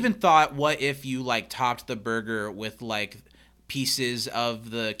good. I even thought, what if you like topped the burger with like pieces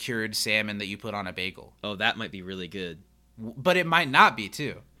of the cured salmon that you put on a bagel? Oh, that might be really good. But it might not be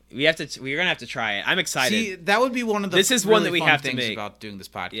too. We're gonna have to try it. I'm excited. See, that would be one of the one that we have things to make about doing this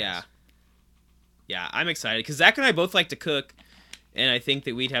podcast. Yeah, I'm excited because Zach and I both like to cook, and I think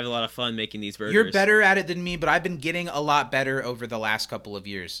that we'd have a lot of fun making these burgers. You're better at it than me, but I've been getting a lot better over the last couple of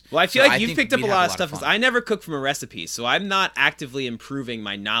years. Well, I feel like you've picked up a lot of stuff because I never cook from a recipe, so I'm not actively improving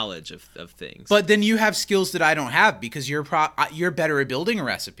my knowledge of things. But then you have skills that I don't have because you're better at building a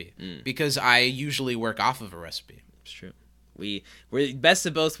recipe because I usually work off of a recipe. It's true. We're best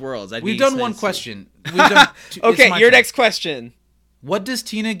of both worlds. We've done one question. Okay, your next question. What does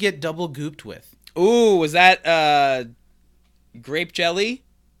Tina get double gooped with? Ooh, was that grape jelly?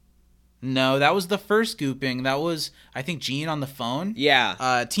 No, that was the first gooping. That was, I think, Gene on the phone.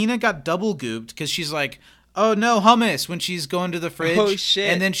 Yeah. Tina got double gooped because she's like, oh no, hummus, when she's going to the fridge. Oh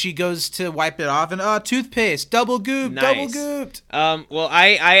shit. And then she goes to wipe it off and toothpaste, double gooped, double gooped. Well,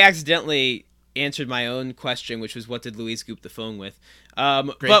 I accidentally answered my own question, which was what did Louise goop the phone with?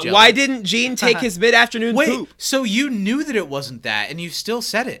 But jelly. Why didn't Gene take his mid-afternoon poop? So you knew that it wasn't that, and you still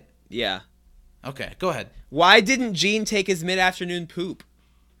said it. Yeah. Okay, go ahead. Why didn't Gene take his mid-afternoon poop?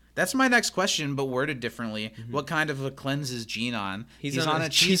 That's my next question, but worded differently. Mm-hmm. What kind of a cleanse is Gene on? He's on a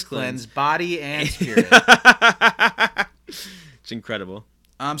cheese cleanse, body and spirit. It's incredible.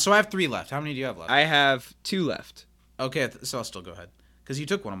 So I have 3 left. How many do you have left? I have 2 left. Okay, so I'll still go ahead. Because you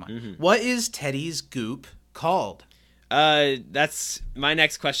took one of mine. Mm-hmm. What is Teddy's goop called? That's my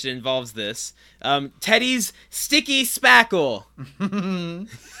next question involves this. Teddy's sticky spackle.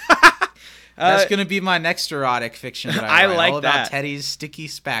 That's gonna be my next erotic fiction that I write. like all that. About Teddy's sticky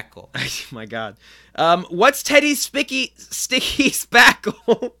spackle. Oh my god. What's Teddy's sticky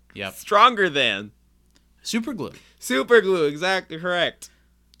spackle? Yep. Stronger than? Super glue. Super glue. Exactly correct.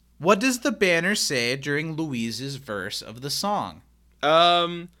 What does the banner say during Louise's verse of the song?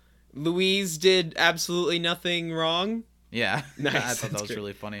 Louise did absolutely nothing wrong. Yeah. Nice. I thought that was great.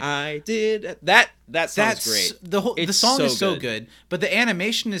 really funny. I did that sounds great. The song is so good, but the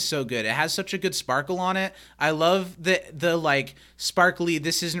animation is so good. It has such a good sparkle on it. I love the like sparkly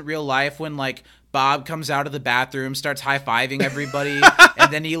this isn't real life when like Bob comes out of the bathroom, starts high-fiving everybody,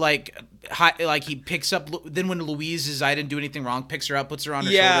 and then he he picks up. Then when Louise is, I didn't do anything wrong, picks her up, puts her on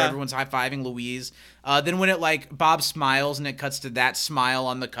her shoulder. Everyone's high-fiving Louise. Then when it Bob smiles and it cuts to that smile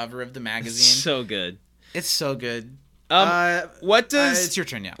on the cover of the magazine. So good. It's so good. What does it's your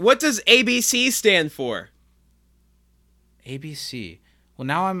turn? Yeah. What does ABC stand for? ABC. Well,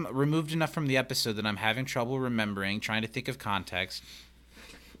 now I'm removed enough from the episode that I'm having trouble remembering, trying to think of context.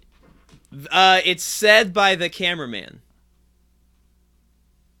 It's said by the cameraman.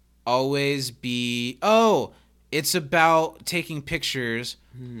 Always be... Oh, it's about taking pictures.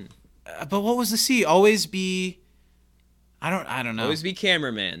 But what was the C? Always be... I don't know. Always be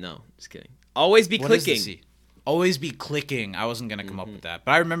cameraman. No, just kidding. Always be clicking. What is the C? Always be clicking. I wasn't going to come up with that.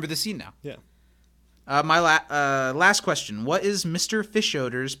 But I remember the C now. Yeah. My last question. What is Mr.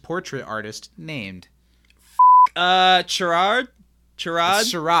 Fischoeder's portrait artist named? Chirard?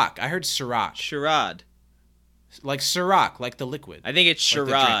 Ciroc. I heard Ciroc. Chirard. Like Ciroc, like the liquid. I think it's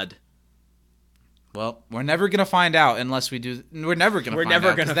Chirard. Well, we're never going to find out unless we do. We're never going to find out. We're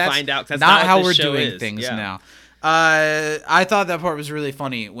never going to find out. That's not how we're doing things now. I thought that part was really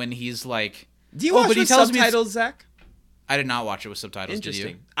funny when he's like... Do you watch with subtitles, Zach? I did not watch it with subtitles. Interesting.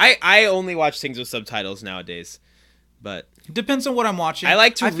 Did you? I only watch things with subtitles nowadays. But Depends on what I'm watching. I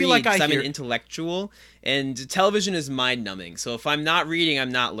like to read feel like because I'm an intellectual, and television is mind-numbing. So if I'm not reading,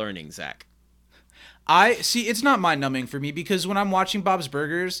 I'm not learning, Zach. I see. It's not mind-numbing for me because when I'm watching Bob's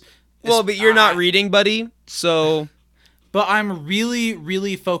Burgers, well, but you're not reading, buddy. So, but I'm really,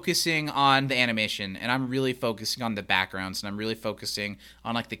 really focusing on the animation, and I'm really focusing on the backgrounds, and I'm really focusing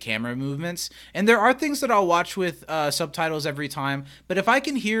on like the camera movements. And there are things that I'll watch with subtitles every time, but if I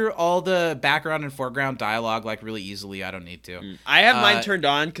can hear all the background and foreground dialogue like really easily, I don't need to. I have mine turned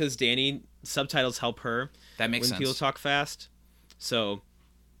on because Danny subtitles help her. That makes sense. When people talk fast. So,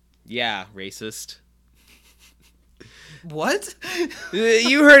 yeah, racist. What?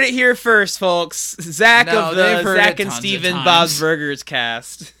 You heard it here first, folks. Zach of the Zach and Steven Bob's Burgers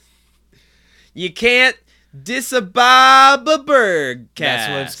cast. You can't diss a Bob a Burg cast.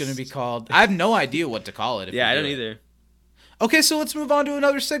 That's what it's going to be called. I have no idea what to call it. Yeah, I don't either. Okay, so let's move on to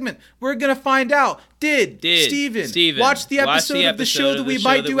another segment. We're going to find out, did Steven watch the episode of the show that we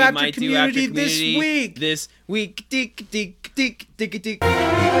might do after Community this week? This week.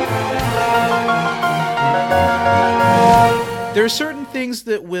 There are certain things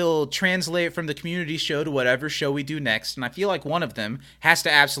that will translate from the Community show to whatever show we do next, and I feel like one of them has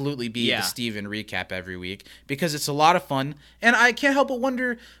to absolutely be the Steven recap every week, because it's a lot of fun, and I can't help but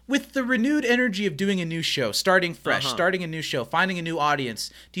wonder, with the renewed energy of doing a new show, starting fresh, starting a new show, finding a new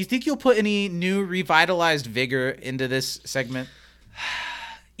audience, do you think you'll put any new revitalized vigor into this segment?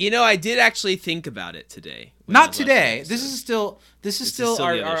 You know, I did actually think about it today. Not today. This is still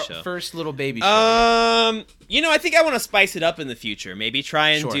our first little baby show. You know, I think I want to spice it up in the future. Maybe try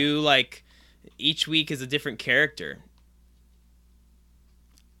and do like each week is a different character.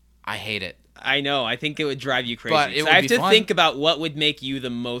 I hate it. I know. I think it would drive you crazy. But I have to think about what would make you the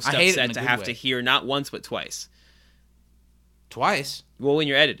most upset to have to hear not once but twice. Twice? Well, when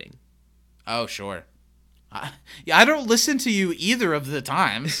you're editing. Oh, sure. I don't listen to you either of the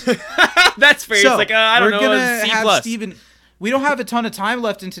times. That's fair. So, it's like, I don't know. We're going to have Steven. We don't have a ton of time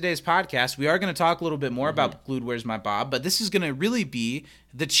left in today's podcast. We are going to talk a little bit more about Glued Where's My Bob, but this is going to really be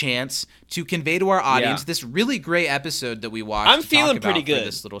the chance to convey to our audience this really great episode that we watched. I'm feeling pretty good for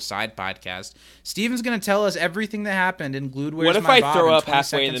this little side podcast. Steven's going to tell us everything that happened in Glued Where's My Bob. What if I throw up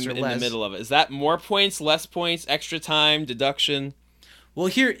halfway in the middle of it? Is that more points, less points, extra time, deduction? Well,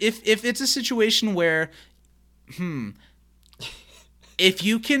 here, if it's a situation where... if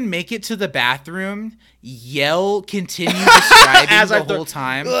you can make it to the bathroom, continue describing the whole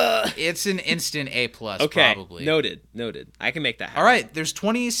time, it's an instant A+, probably. Noted. I can make that happen. All right, there's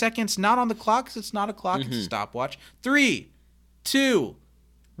 20 seconds not on the clock, because it's not a clock, it's a stopwatch. 3, 2,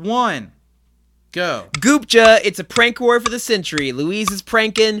 1... Go. Goopja, it's a prank war for the century. Louise is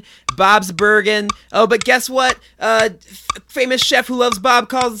pranking, Bob's burging. Oh, but guess what? Famous chef who loves Bob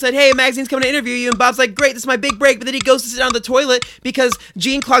calls and said, hey, a magazine's coming to interview you. And Bob's like, great, this is my big break. But then he goes to sit down on the toilet because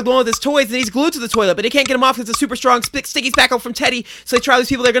Gene clogged one of his toys and he's glued to the toilet. But they can't get him off because it's a super strong sticky spackle from Teddy. So they try these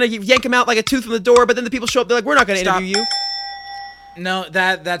people, they're going to yank him out like a tooth from the door. But then the people show up, they're like, we're not going to interview you. No,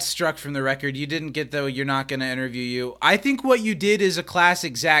 that's struck from the record. You didn't get the you're not going to interview you. I think what you did is a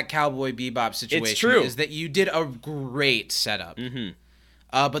classic Zach Cowboy Bebop situation. It's true. Is that you did a great setup.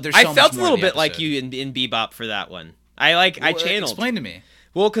 But there's so much more. I felt a little bit like you in Bebop for that one. I channeled. Explain to me.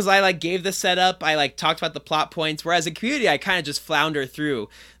 Well, because I gave the setup, I talked about the plot points, whereas in Community, I kind of just flounder through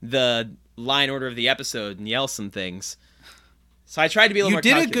the line order of the episode and yell some things. So I tried to be a little more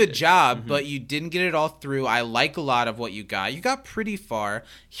You did a good job, but you didn't get it all through. I like a lot of what you got. You got pretty far.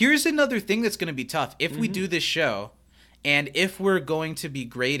 Here's another thing that's going to be tough. If we do this show, and if we're going to be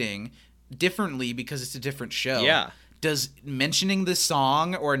grading differently because it's a different show, does mentioning the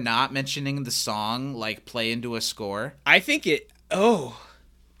song or not mentioning the song play into a score? I think I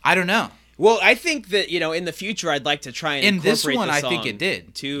don't know. Well, I think that, in the future, I'd like to try and incorporate this one, the song I think it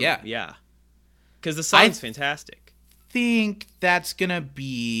did. Too. Yeah. Because the song's fantastic. Think that's gonna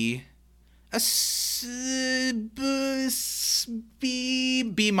be a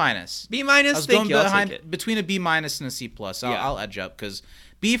B minus. B minus. I was going between a B minus and a C plus. I'll edge up because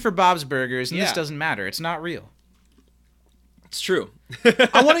B for Bob's Burgers, and this doesn't matter. It's not real. It's true.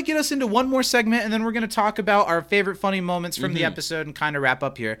 I want to get us into one more segment, and then we're going to talk about our favorite funny moments from the episode and kind of wrap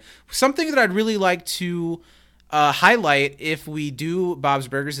up here. Something that I'd really like to highlight if we do Bob's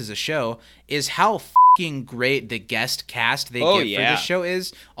Burgers as a show is how fucking great the guest cast they Oh, get for yeah. this show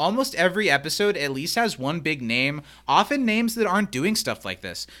is. Almost every episode at least has one big name, often names that aren't doing stuff like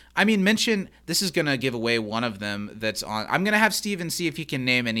this. I mean, this is going to give away one of them that's on. I'm going to have Steven see if he can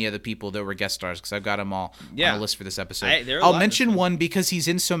name any of the people that were guest stars, because I've got them all on a list for this episode. I'll mention one because he's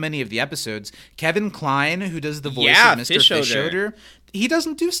in so many of the episodes. Kevin Kline, who does the voice of Mr. Fischoeder. He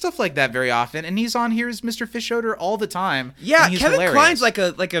doesn't do stuff like that very often, and he's on here as Mr. Fischoeder all the time. Yeah, Kevin hilarious. Kline's like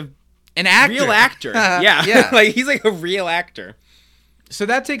an actor. Real actor. Yeah. Like he's like a real actor. So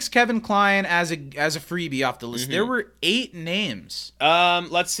that takes Kevin Kline as a freebie off the list. There were 8 names.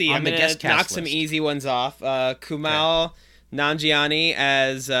 Let's see. I'm gonna knock some easy ones off. Kumail Nanjiani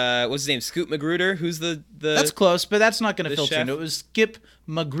as what's his name? Scoot Magruder. Who's the That's close, but that's not gonna filter into it. It was Skip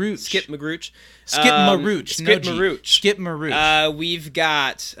Magruch. Skip Magruch. Skip Marooch. We've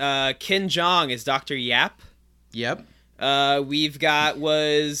got Ken Jeong as Dr. Yap. Yep. We've got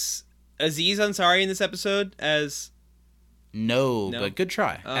was Aziz Ansari in this episode as No, but good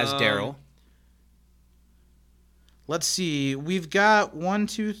try. As Daryl. Let's see. We've got 1,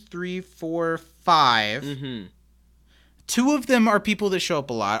 2, 3, 4, 5. Mm-hmm. 2 of them are people that show up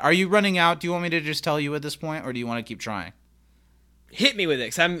a lot. Are you running out? Do you want me to just tell you at this point, or do you want to keep trying? Hit me with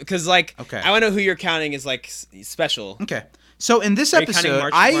it, because okay. I want to know who you're counting as like special. Okay. So in this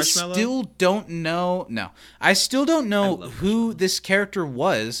episode, I still don't know. No, I still don't know who this character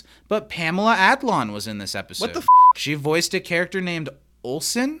was, but Pamela Adlon was in this episode. What the? She voiced a character named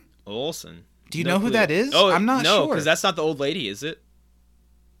Olsen. Olsen. Do you know who that is? Oh, I'm not sure. No, because that's not the old lady, is it?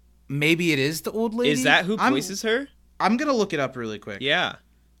 Maybe it is the old lady. Is that who voices her? I'm gonna look it up really quick. Yeah.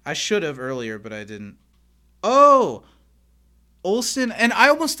 I should have earlier, but I didn't. Oh, Olsen, and I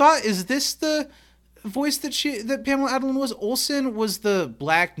almost thought, is this the voice that Pamela Adlon was? Olsen was the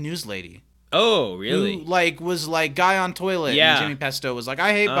black news lady. Oh, really? Who was guy on toilet. Yeah. And Jimmy Pesto was like,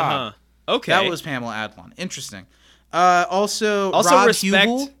 I hate Bob. Okay. That was Pamela Adlon. Interesting. Also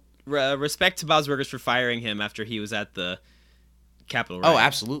Rob respect to Bob's Burgers for firing him after he was at the Capitol. Oh,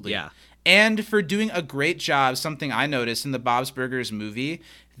 absolutely. Yeah. And for doing a great job, something I noticed in the Bob's Burgers movie,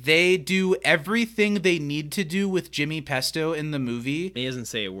 they do everything they need to do with Jimmy Pesto in the movie. He doesn't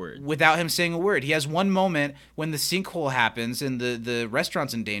say a word. Without him saying a word. He has one moment when the sinkhole happens and the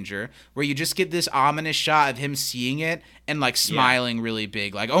restaurant's in danger, where you just get this ominous shot of him seeing it and like smiling really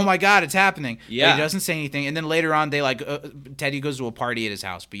big, like, oh my God, it's happening. Yeah. But he doesn't say anything. And then later on, they Teddy goes to a party at his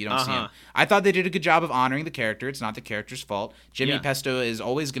house, but you don't see him. I thought they did a good job of honoring the character. It's not the character's fault. Jimmy Pesto is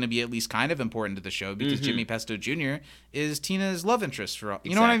always going to be at least kind of important to the show, because Jimmy Pesto Jr. is Tina's love interest for all.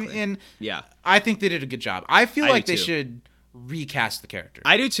 You know what I mean? And I think they did a good job. I feel like they should recast the character.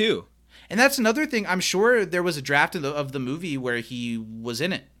 I do too. And that's another thing. I'm sure there was a draft of the movie where he was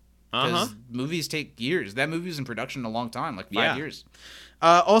in it. Because movies take years. That movie was in production a long time, like 5 years.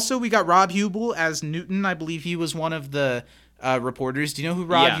 Also, we got Rob Hubel as Newton. I believe he was one of the reporters. Do you know who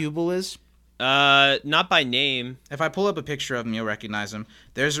Rob Hubel is? Not by name. If I pull up a picture of him, you'll recognize him.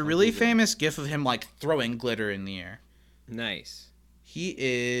 There's a really famous gif of him like throwing glitter in the air. Nice. He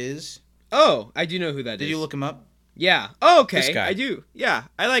is... Oh, I do know who that is. Did you look him up? Yeah. Oh, okay. This guy. I do. Yeah,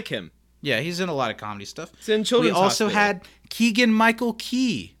 I like him. Yeah, he's in a lot of comedy stuff. He's in Children's Hospital. We also had Keegan-Michael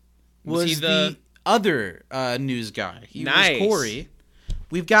Key. Was he the other news guy. He nice. was Corey.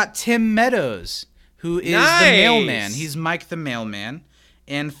 We've got Tim Meadows, who is the mailman. He's Mike the mailman.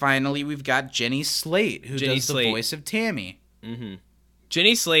 And finally, we've got Jenny Slate, who does the voice of Tammy. Mm-hmm.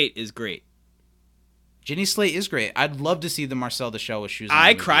 Jenny Slate is great. Jenny Slate is great. I'd love to see the Marcel the Shell with shoes on.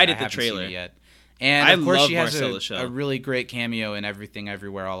 I cried at the trailer. Yet. And of course, she has a really great cameo in Everything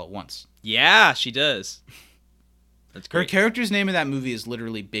Everywhere All at Once. Yeah, she does. That's great. Her character's name in that movie is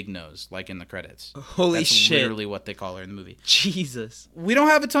literally Big Nose, like in the credits. Holy shit. That's literally what they call her in the movie. Jesus. We don't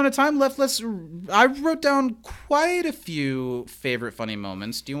have a ton of time left. I wrote down quite a few favorite funny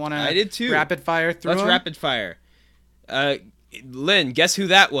moments. Do you want to I did too. Rapid fire through Let's them? rapid fire. Lynn, guess who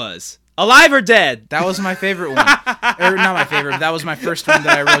that was? Alive or dead? That was my favorite one. Or not my favorite, but that was my first one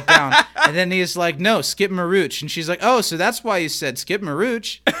that I wrote down. And then he's like, no, Skip Marooch. And she's like, oh, so that's why you said Skip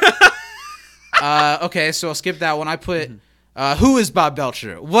Marooch. Okay, so I'll skip that one. I put, who is Bob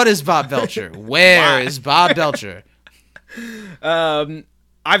Belcher? What is Bob Belcher? Where is Bob Belcher?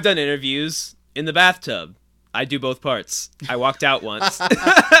 I've done interviews in the bathtub. I do both parts. I walked out once.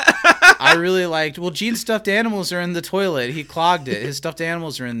 I really liked, Gene's stuffed animals are in the toilet. He clogged it. His stuffed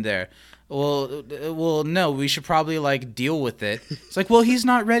animals are in there. Well, no, we should probably, deal with it. It's like, well, he's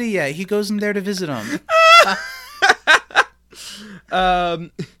not ready yet. He goes in there to visit him.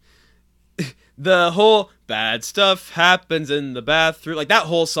 The whole bad stuff happens in the bathroom. That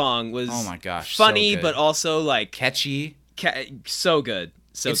whole song was oh my gosh, funny, so but also, catchy. So good.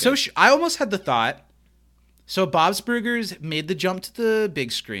 I almost had the thought, So Bob's Burgers made the jump to the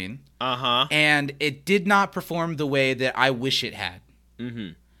big screen. Uh-huh. And it did not perform the way that I wish it had.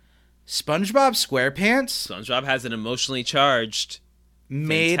 Mm-hmm. SpongeBob SquarePants SpongeBob has an emotionally charged.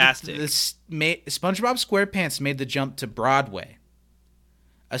 SpongeBob SquarePants made the jump to Broadway,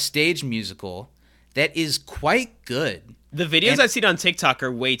 a stage musical that is quite good. The videos I've seen on TikTok are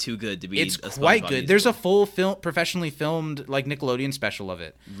way too good to be. It's a SpongeBob quite good. musical. There's a full professionally filmed like Nickelodeon special of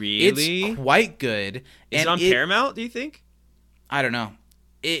it. Really? It's quite good. Is it on Paramount? Do you think? I don't know.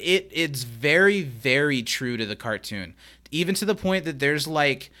 It's very, very true to the cartoon, even to the point that there's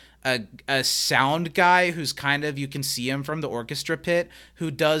like a sound guy who's kind of, you can see him from the orchestra pit,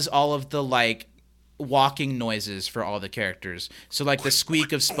 who does all of the like walking noises for all the characters. So like the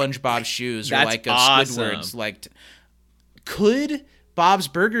squeak of SpongeBob's shoes, or That's like awesome. Squidward's. Like, could Bob's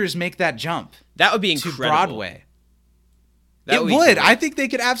Burgers make that jump That would be to incredible. Broadway? That It be would. great. I think they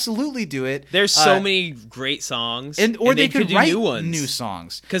could absolutely do it. There's so many great songs, or they could do write new ones, new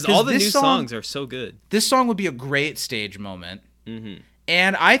songs, because all the this new songs are so good. This song would be a great stage moment,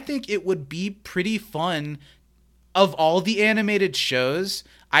 and I think it would be pretty fun. Of all the animated shows,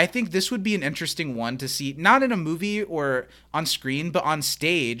 I think this would be an interesting one to see, not in a movie or on screen, but on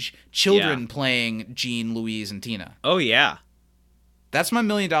stage, children playing Gene, Louise, and Tina. Oh yeah, That's my $1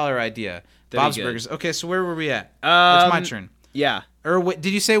 million idea. That'd Bob's be good. Burgers. Okay, so where were we at? It's my turn. Yeah. Or wait,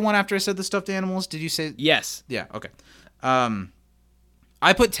 did you say one after I said the stuffed animals? Did you say? Yes. Yeah, okay.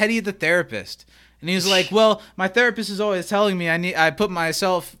 I put Teddy the therapist. And he was like, well, my therapist is always telling me I put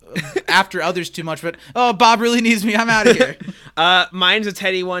myself after others too much, but Bob really needs me. I'm out of here. Mine's a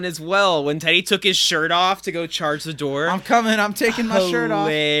Teddy one as well. When Teddy took his shirt off to go charge the door. I'm coming. I'm taking my shirt off.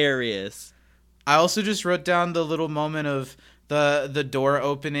 Hilarious. I also just wrote down the little moment of the door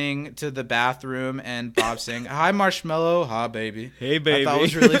opening to the bathroom and Bob saying, "Hi, Marshmallow. Hi, baby." Hey, baby. I thought it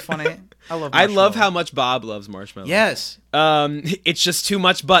was really funny. I love I Marshmallow. love how much Bob loves Marshmallow. Yes. It's just too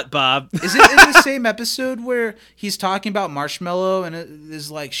much butt, Bob. Is it in the same episode where he's talking about Marshmallow and it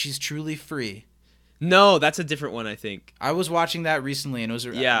is like she's truly free? No, that's a different one, I think. I was watching that recently and it was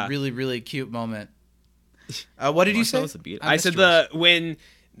a really, really cute moment. What did you say? I said when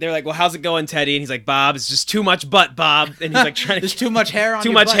they're like, well, how's it going, Teddy? And he's like, Bob, it's just too much butt, Bob. And he's like trying to There's too much hair on too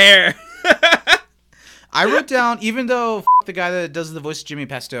your much butt. hair. I wrote down, even though the guy that does the voice of Jimmy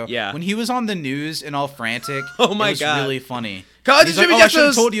Pesto, when he was on the news and all frantic, oh my it was God, really funny. Come to He's Jimmy like, I should have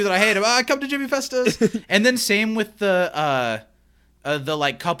Pesto's. told you that I hate him. I come to Jimmy Pesto's. And then same with the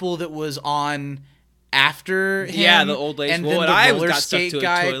like couple that was on after him. Yeah, the old lady. And Well, then the I roller got stuck skate to a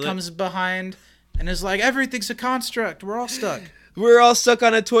guy toilet. comes behind and is like, everything's a construct. We're all stuck. We're all stuck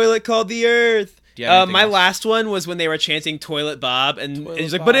on a toilet called the Earth. Do you have anything my else? last one was when they were chanting Toilet Bob, and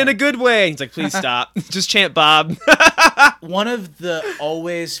he's like, Bob. but in a good way. And he's like, please stop. Just chant Bob. One of the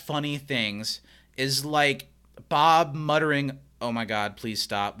always funny things is like Bob muttering, "Oh my God, please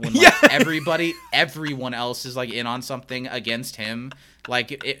stop!" When like everyone else is like in on something against him,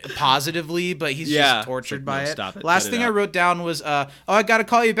 like positively, but he's just tortured by it. Stop it. Last Cut thing it I out. wrote down was, "Oh, I gotta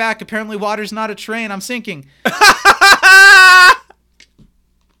call you back. Apparently, water's not a train. I'm sinking."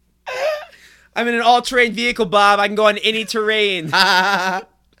 I'm in an all-terrain vehicle, Bob. I can go on any terrain.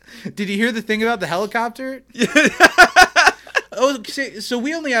 Did you hear the thing about the helicopter? So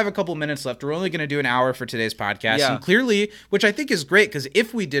we only have a couple minutes left. We're only going to do an hour for today's podcast. Yeah. And clearly, which I think is great, because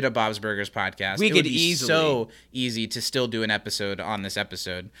if we did a Bob's Burgers podcast, We it could would be easily. so easy to still do an episode on this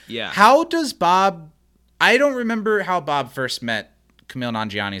episode. Yeah. How does Bob... I don't remember how Bob first met Kumail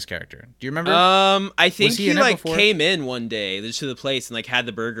Nanjiani's character. Do you remember? I think Was he he in it like before? came in one day to the place and like had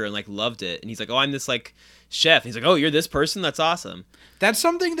the burger and like loved it. And he's like, oh, I'm this like chef. And he's like, oh, you're this person? That's awesome. That's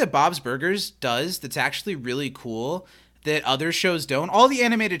something that Bob's Burgers does that's actually really cool that other shows don't. All the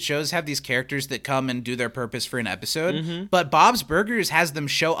animated shows have these characters that come and do their purpose for an episode, but Bob's Burgers has them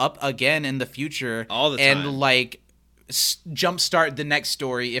show up again in the future All the time. and like jumpstart the next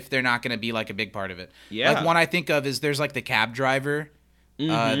story if they're not going to be like a big part of it. Yeah. Like one I think of is there's like the cab driver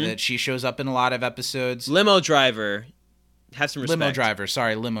that she shows up in a lot of episodes. Limo driver. Have some respect.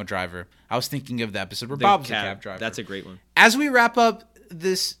 Limo driver. I was thinking of the episode where The Bob's the cab driver. That's a great one. As we wrap up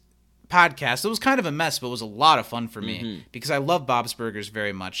this podcast, it was kind of a mess, but it was a lot of fun for me because I love Bob's Burgers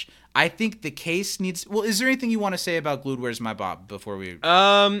very much. I think the case needs... Well, is there anything you want to say about Glued Where's My Bob before we...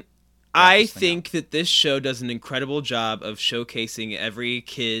 I think that this show does an incredible job of showcasing every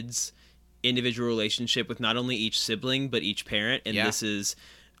kid's individual relationship with not only each sibling, but each parent. And this is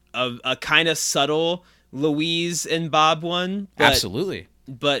a kind of subtle Louise and Bob one. But, Absolutely.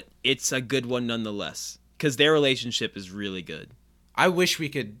 But it's a good one nonetheless, because their relationship is really good. I wish we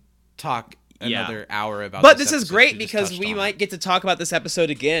could talk another hour about But this is episode great we just because touched we on. might get to talk about this episode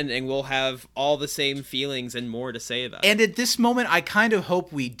again, and we'll have all the same feelings and more to say about it. And at this moment, I kind of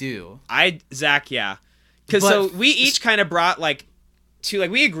hope we do. Zach, yeah. Because But- so we each kind of brought like two,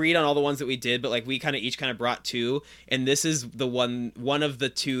 like we agreed on all the ones that we did, but like we kind of each kind of brought two, and this is the one of the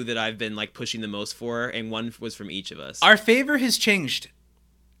two that I've been like pushing the most for, and one was from each of us. Our favor has changed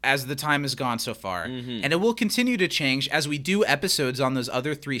as the time has gone so far, Mm-hmm. and it will continue to change as we do episodes on those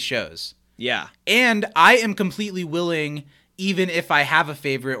other 3 shows. Yeah. And I am completely willing, even if I have a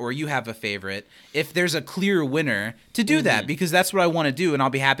favorite or you have a favorite, if there's a clear winner, to do that, because that's what I want to do, and I'll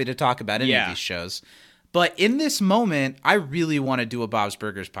be happy to talk about any of Mm-hmm. Yeah. these shows. But in this moment, I really want to do a Bob's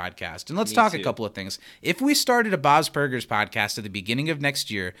Burgers podcast. And let's Me talk too. a couple of things. If we started a Bob's Burgers podcast at the beginning of next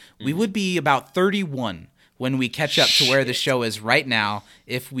year, Mm-hmm. we would be about 31 when we catch up to where the show is right now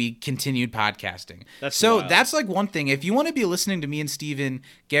if we continued podcasting. That's so wild. that's like one thing. If you want to be listening to me and Steven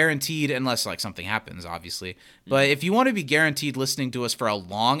guaranteed, unless like something happens, obviously, but if you want to be guaranteed listening to us for a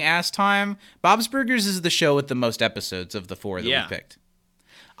long ass time, Bob's Burgers is the show with the most episodes of the 4 that Yeah. we picked.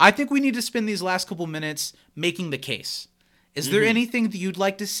 I think we need to spend these last couple minutes making the case. Is there anything that you'd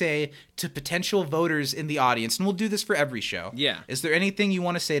like to say to potential voters in the audience? And we'll do this for every show. Yeah. Is there anything you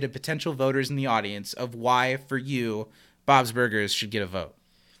want to say to potential voters in the audience of why, for you, Bob's Burgers should get a vote?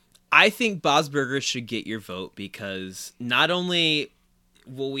 I think Bob's Burgers should get your vote because not only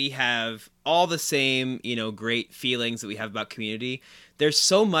will we have all the same, great feelings that we have about Community, there's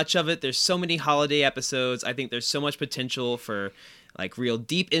so much of it. There's so many holiday episodes. I think there's so much potential for like real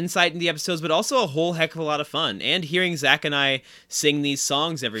deep insight in the episodes, but also a whole heck of a lot of fun. And hearing Zach and I sing these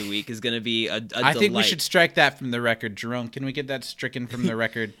songs every week is going to be a I think we delight. should strike that from the record. Jerome, can we get that stricken from the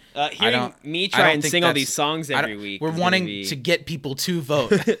record? Hearing me I try don't and think sing all that's- these songs I don't- every week. We're is gonna wanting be- to get people to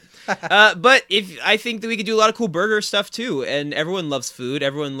vote. But I think that we could do a lot of cool burger stuff too, and everyone loves food.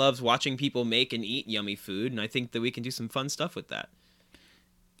 Everyone loves watching people make and eat yummy food, and I think that we can do some fun stuff with that.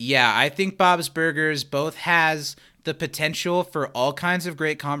 Yeah, I think Bob's Burgers both has the potential for all kinds of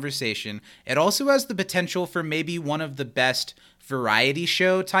great conversation. It also has the potential for maybe one of the best variety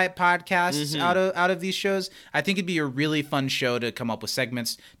show type podcasts out of these shows. I think it'd be a really fun show to come up with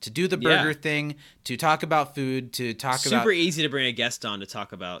segments, to do the burger thing, to talk about food, to talk about... Super easy to bring a guest on to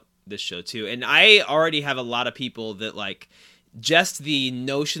talk about this show too. And I already have a lot of people that like just the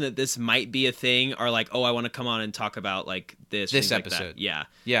notion that this might be a thing are like, oh, I want to come on and talk about like this things like that. episode. Yeah.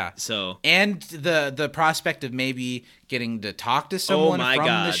 Yeah. So And the prospect of maybe getting to talk to someone my from the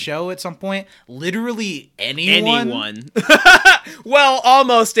God. show at some point. Literally anyone. Well,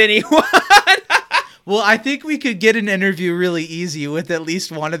 almost anyone. Well, I think we could get an interview really easy with at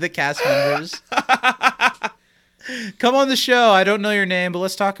least one of the cast members. Come on the show. I don't know your name, but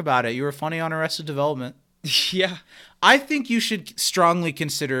let's talk about it. You were funny on Arrested Development. Yeah. I think you should strongly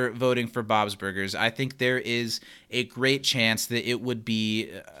consider voting for Bob's Burgers. I think there is a great chance that it would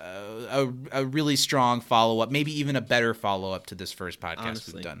be a really strong follow-up, maybe even a better follow-up to this first podcast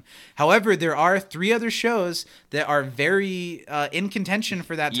Honestly. we've done. However, there are 3 other shows that are very in contention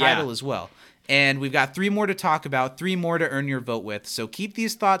for that title as well. And we've got 3 more to talk about, 3 more to earn your vote with. So keep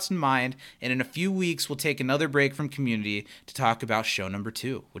these thoughts in mind, and in a few weeks, we'll take another break from Community to talk about show number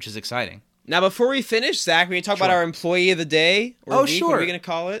 2, which is exciting. Now, before we finish, Zach, we can talk about our employee of the day. Or week, sure. What are we going to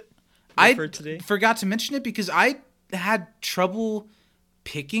call it? I for today? forgot to mention it because I had trouble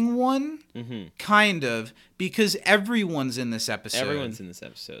picking one, kind of, because everyone's in this episode. Everyone's in this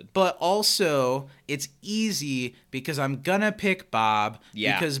episode. But also, it's easy because I'm gonna pick Bob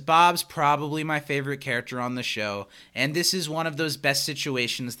Yeah. because Bob's probably my favorite character on the show, and this is one of those best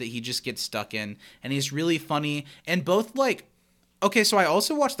situations that he just gets stuck in, and he's really funny, and both like. Okay, so I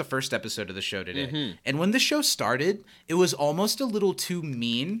also watched the first episode of the show today, and when the show started, it was almost a little too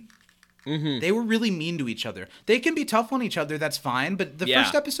mean. They were really mean to each other. They can be tough on each other, that's fine, but the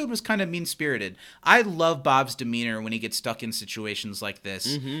first episode was kind of mean-spirited. I love Bob's demeanor when he gets stuck in situations like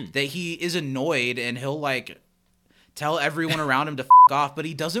this, that he is annoyed and he'll like tell everyone around him to f off, but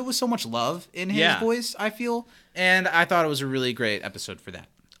he does it with so much love in his voice, I feel, and I thought it was a really great episode for that.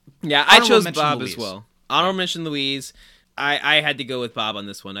 Yeah, I Honorable chose mention Bob Louise. as well. Honorable mention Louise. I had to go with Bob on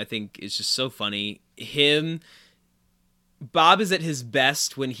this one. I think it's just so funny. Bob is at his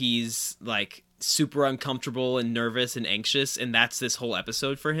best when he's like super uncomfortable and nervous and anxious, and that's this whole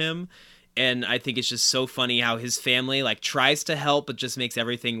episode for him. And I think it's just so funny how his family like tries to help but just makes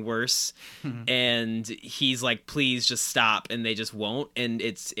everything worse. And he's like, please just stop, and they just won't. And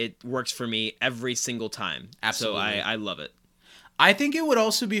it works for me every single time. Absolutely. So I love it. I think it would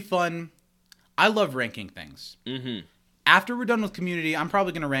also be fun. I love ranking things. After we're done with Community, I'm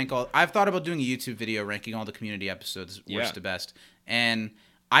probably going to rank all... I've thought about doing a YouTube video ranking all the Community episodes worst to best. And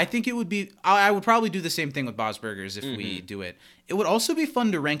I think it would be. I would probably do the same thing with Bob's Burgers if we do it. It would also be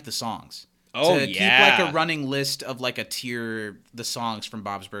fun to rank the songs. Oh, to keep like a running list of like a tier, the songs from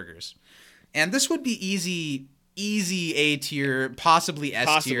Bob's Burgers. And this would be easy A tier, possibly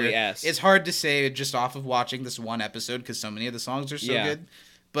S tier. Possibly S. It's hard to say just off of watching this one episode because so many of the songs are so good.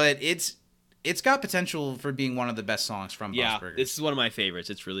 But it's got potential for being one of the best songs from Bob's Burgers. This is one of my favorites.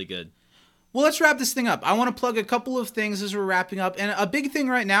 It's really good. Well, let's wrap this thing up. I want to plug a couple of things as we're wrapping up. And a big thing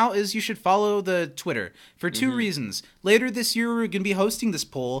right now is you should follow the Twitter for two reasons. Later this year, we're going to be hosting this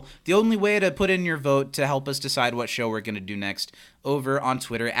poll. The only way to put in your vote to help us decide what show we're going to do next over on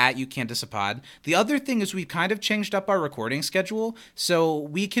Twitter at YouCan'tDisapod. The other thing is we've kind of changed up our recording schedule, so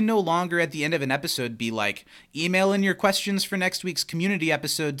we can no longer at the end of an episode be like, email in your questions for next week's community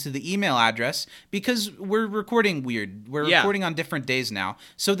episode to the email address, because we're recording weird. We're recording on different days now.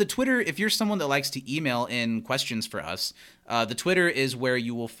 So the Twitter, if you're someone that likes to email in questions for us, the Twitter is where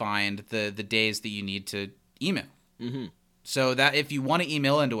you will find the days that you need to email. Mm-hmm. So that if you want to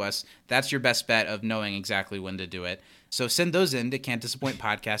email into us, that's your best bet of knowing exactly when to do it. So send those in to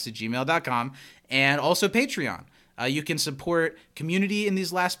can'tdisappointpodcast@gmail.com, and also Patreon. You can support community in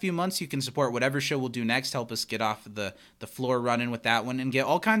these last few months. You can support whatever show we'll do next, help us get off the floor running with that one, and get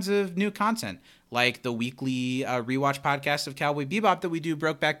all kinds of new content, like the weekly rewatch podcast of Cowboy Bebop that we do,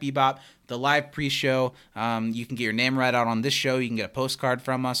 Brokeback Bebop, the live pre-show. You can get your name read out on this show. You can get a postcard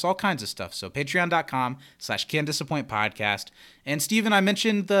from us, all kinds of stuff. So patreon.com/can'tdisappointpodcast. And Steven, I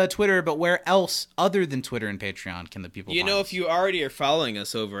mentioned the Twitter, but where else other than Twitter and Patreon can the people find us? If you already are following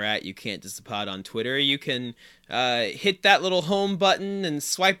us over at You Can't Disapod on Twitter, you can hit that little home button and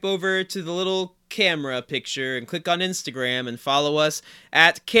swipe over to the little camera picture and click on Instagram and follow us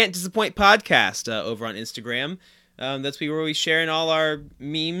at Can't Disappoint Podcast over on Instagram. That's where we sharing all our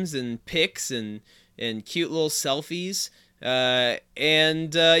memes and pics and cute little selfies.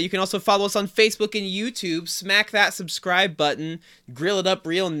 And you can also follow us on Facebook and YouTube. Smack that subscribe button, grill it up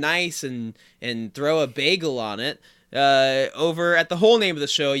real nice, and throw a bagel on it. Over at the whole name of the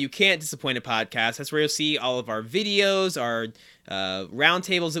show, You Can't Disappoint a Podcast. That's where you'll see all of our videos, our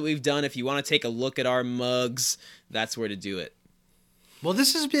roundtables that we've done. If you want to take a look at our mugs, that's where to do it. Well,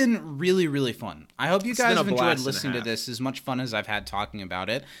 this has been really, really fun. I hope you guys have enjoyed listening to this as much fun as I've had talking about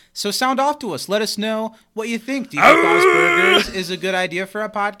it. So sound off to us. Let us know what you think. Do you think Bob's Burgers is a good idea for a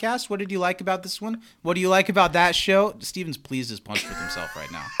podcast? What did you like about this one? What do you like about that show? Steven's pleased as punch with himself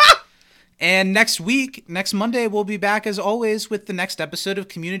right now. And next Monday, we'll be back as always with the next episode of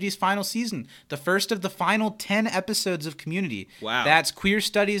Community's final season. The first of the final 10 episodes of Community. Wow. That's Queer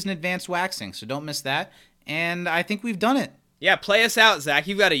Studies and Advanced Waxing, so don't miss that. And I think we've done it. Yeah, play us out, Zach.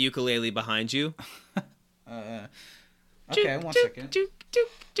 You've got a ukulele behind you. Okay, 1 second.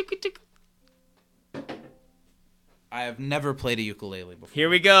 I have never played a ukulele before. Here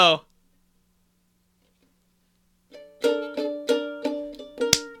we go.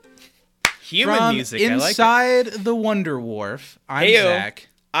 Human From music, inside the Wonder Wharf, I'm Zach.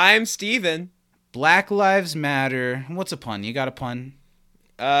 I'm Steven. Black Lives Matter. What's a pun? You got a pun?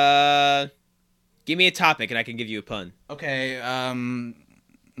 Give me a topic and I can give you a pun. Okay,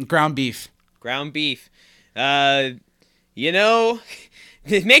 ground beef. Ground beef. Make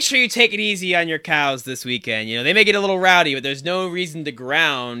sure you take it easy on your cows this weekend. They may get a little rowdy, but there's no reason to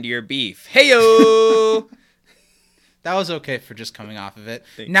ground your beef. Hey-yo! That was okay for just coming off of it.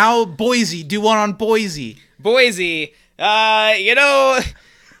 Now, Boise. Do one on Boise. Boise. You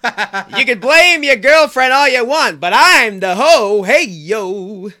can blame your girlfriend all you want, but I'm the hoe.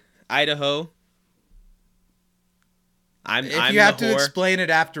 Hey-yo. Idaho. If you have to explain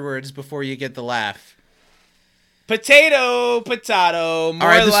it afterwards before you get the laugh. Potato. All right,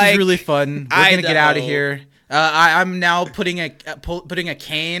 this is really fun. We're going to get out of here. I'm now putting a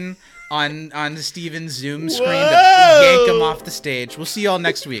cane on Steven's Zoom screen to yank him off the stage. We'll see y'all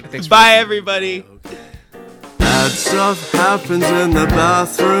next week. Thanks. Bye, everybody. Bad stuff happens in the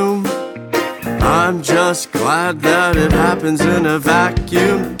bathroom. I'm just glad that it happens in a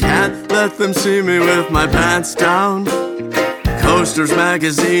vacuum. Can't let them see me with my pants down. Coasters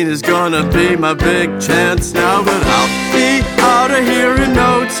magazine is gonna be my big chance now, but I'll be out of here in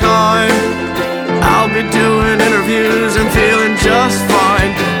no time. I'll be doing interviews and feeling just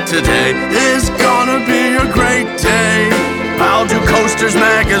fine. Today is gonna be a great day. I'll do Coasters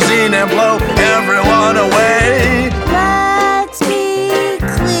magazine and blow everyone away. Let's be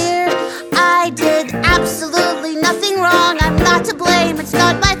clear, I did absolutely nothing wrong. I'm not to blame, it's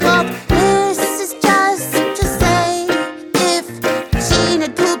not my fault. This is just to say, if Gene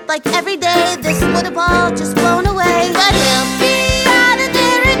had pooped like every day, this would have all just